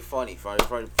show. Very funny guy.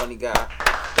 Thanks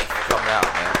for coming out,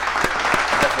 man.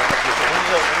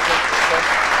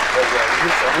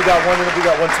 We got one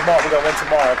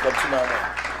tomorrow. At Club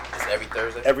 291. It's every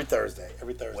Thursday? Every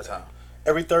Thursday. What time?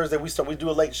 Every Thursday we do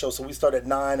a late show, so we start at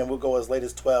 9 and we'll go as late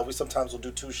as 12. We sometimes will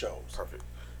do 2 shows. Perfect.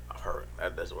 I've heard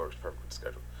that works perfect with the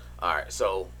schedule. All right,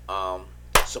 so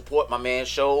support my man's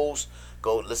shows.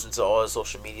 Go listen to all his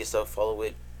social media stuff, follow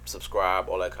it, subscribe,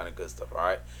 all that kind of good stuff. All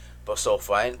right. But so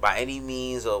by any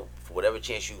means, or for whatever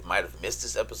chance you might have missed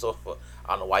this episode, I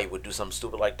don't know why you would do something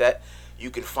stupid like that. You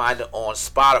can find it on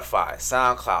Spotify,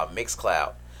 SoundCloud,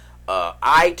 Mixcloud,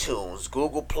 iTunes,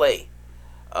 Google Play.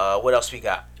 What else we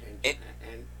got? And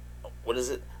what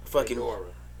is it? Fucking Pandora.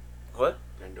 What?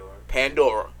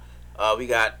 Pandora. We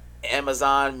got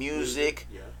Amazon Music,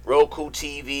 Roku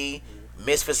TV,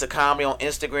 Misfits of Comedy on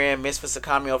Instagram, Misfits of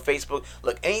Comedy on Facebook.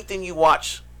 Look, anything you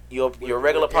watch your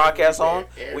regular podcast on,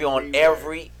 we on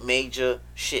every major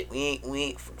shit. We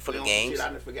ain't for the games. Shit I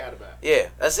done forgot about. Yeah,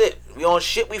 that's it. We on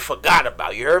shit we forgot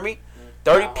about. You heard me?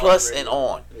 30 plus and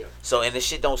on. Yeah. So, and this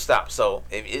shit don't stop. So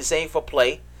if this ain't for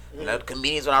play, the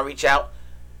comedians when I reach out,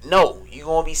 no, you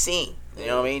gonna be seen. You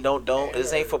know what I mean? Don't.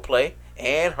 This ain't for play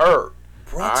and heard.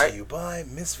 Brought to you by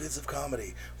Misfits of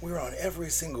Comedy. We're on every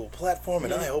single platform,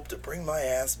 and I hope to bring my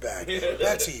ass back.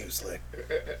 Back to you, Slick.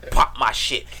 Pop my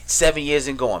shit. 7 years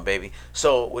and going, baby.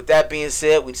 So, with that being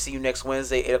said, we see you next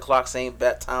Wednesday, 8 o'clock, same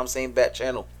bat time, same bat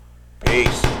channel.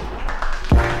 Peace.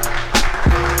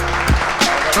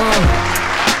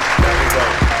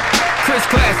 Chris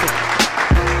Classic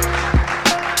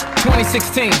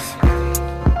 2016.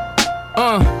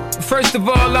 First of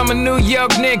all, I'm a New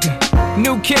York nigga.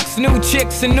 New kicks, new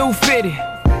chicks, and new fitted.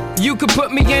 You could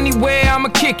put me anywhere, I'ma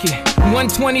kick it.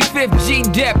 125th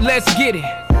G-Dep, let's get it.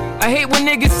 I hate when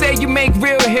niggas say you make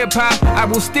real hip-hop. I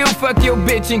will still fuck your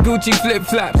bitch in Gucci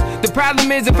flip-flops. The problem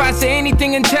is if I say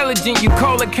anything intelligent, you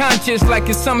call it conscious like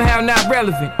it's somehow not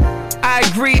relevant. I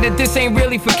agree that this ain't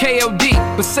really for KOD,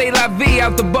 but say la vie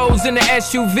out the bows in the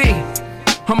SUV.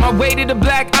 On my way to the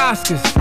black Oscars.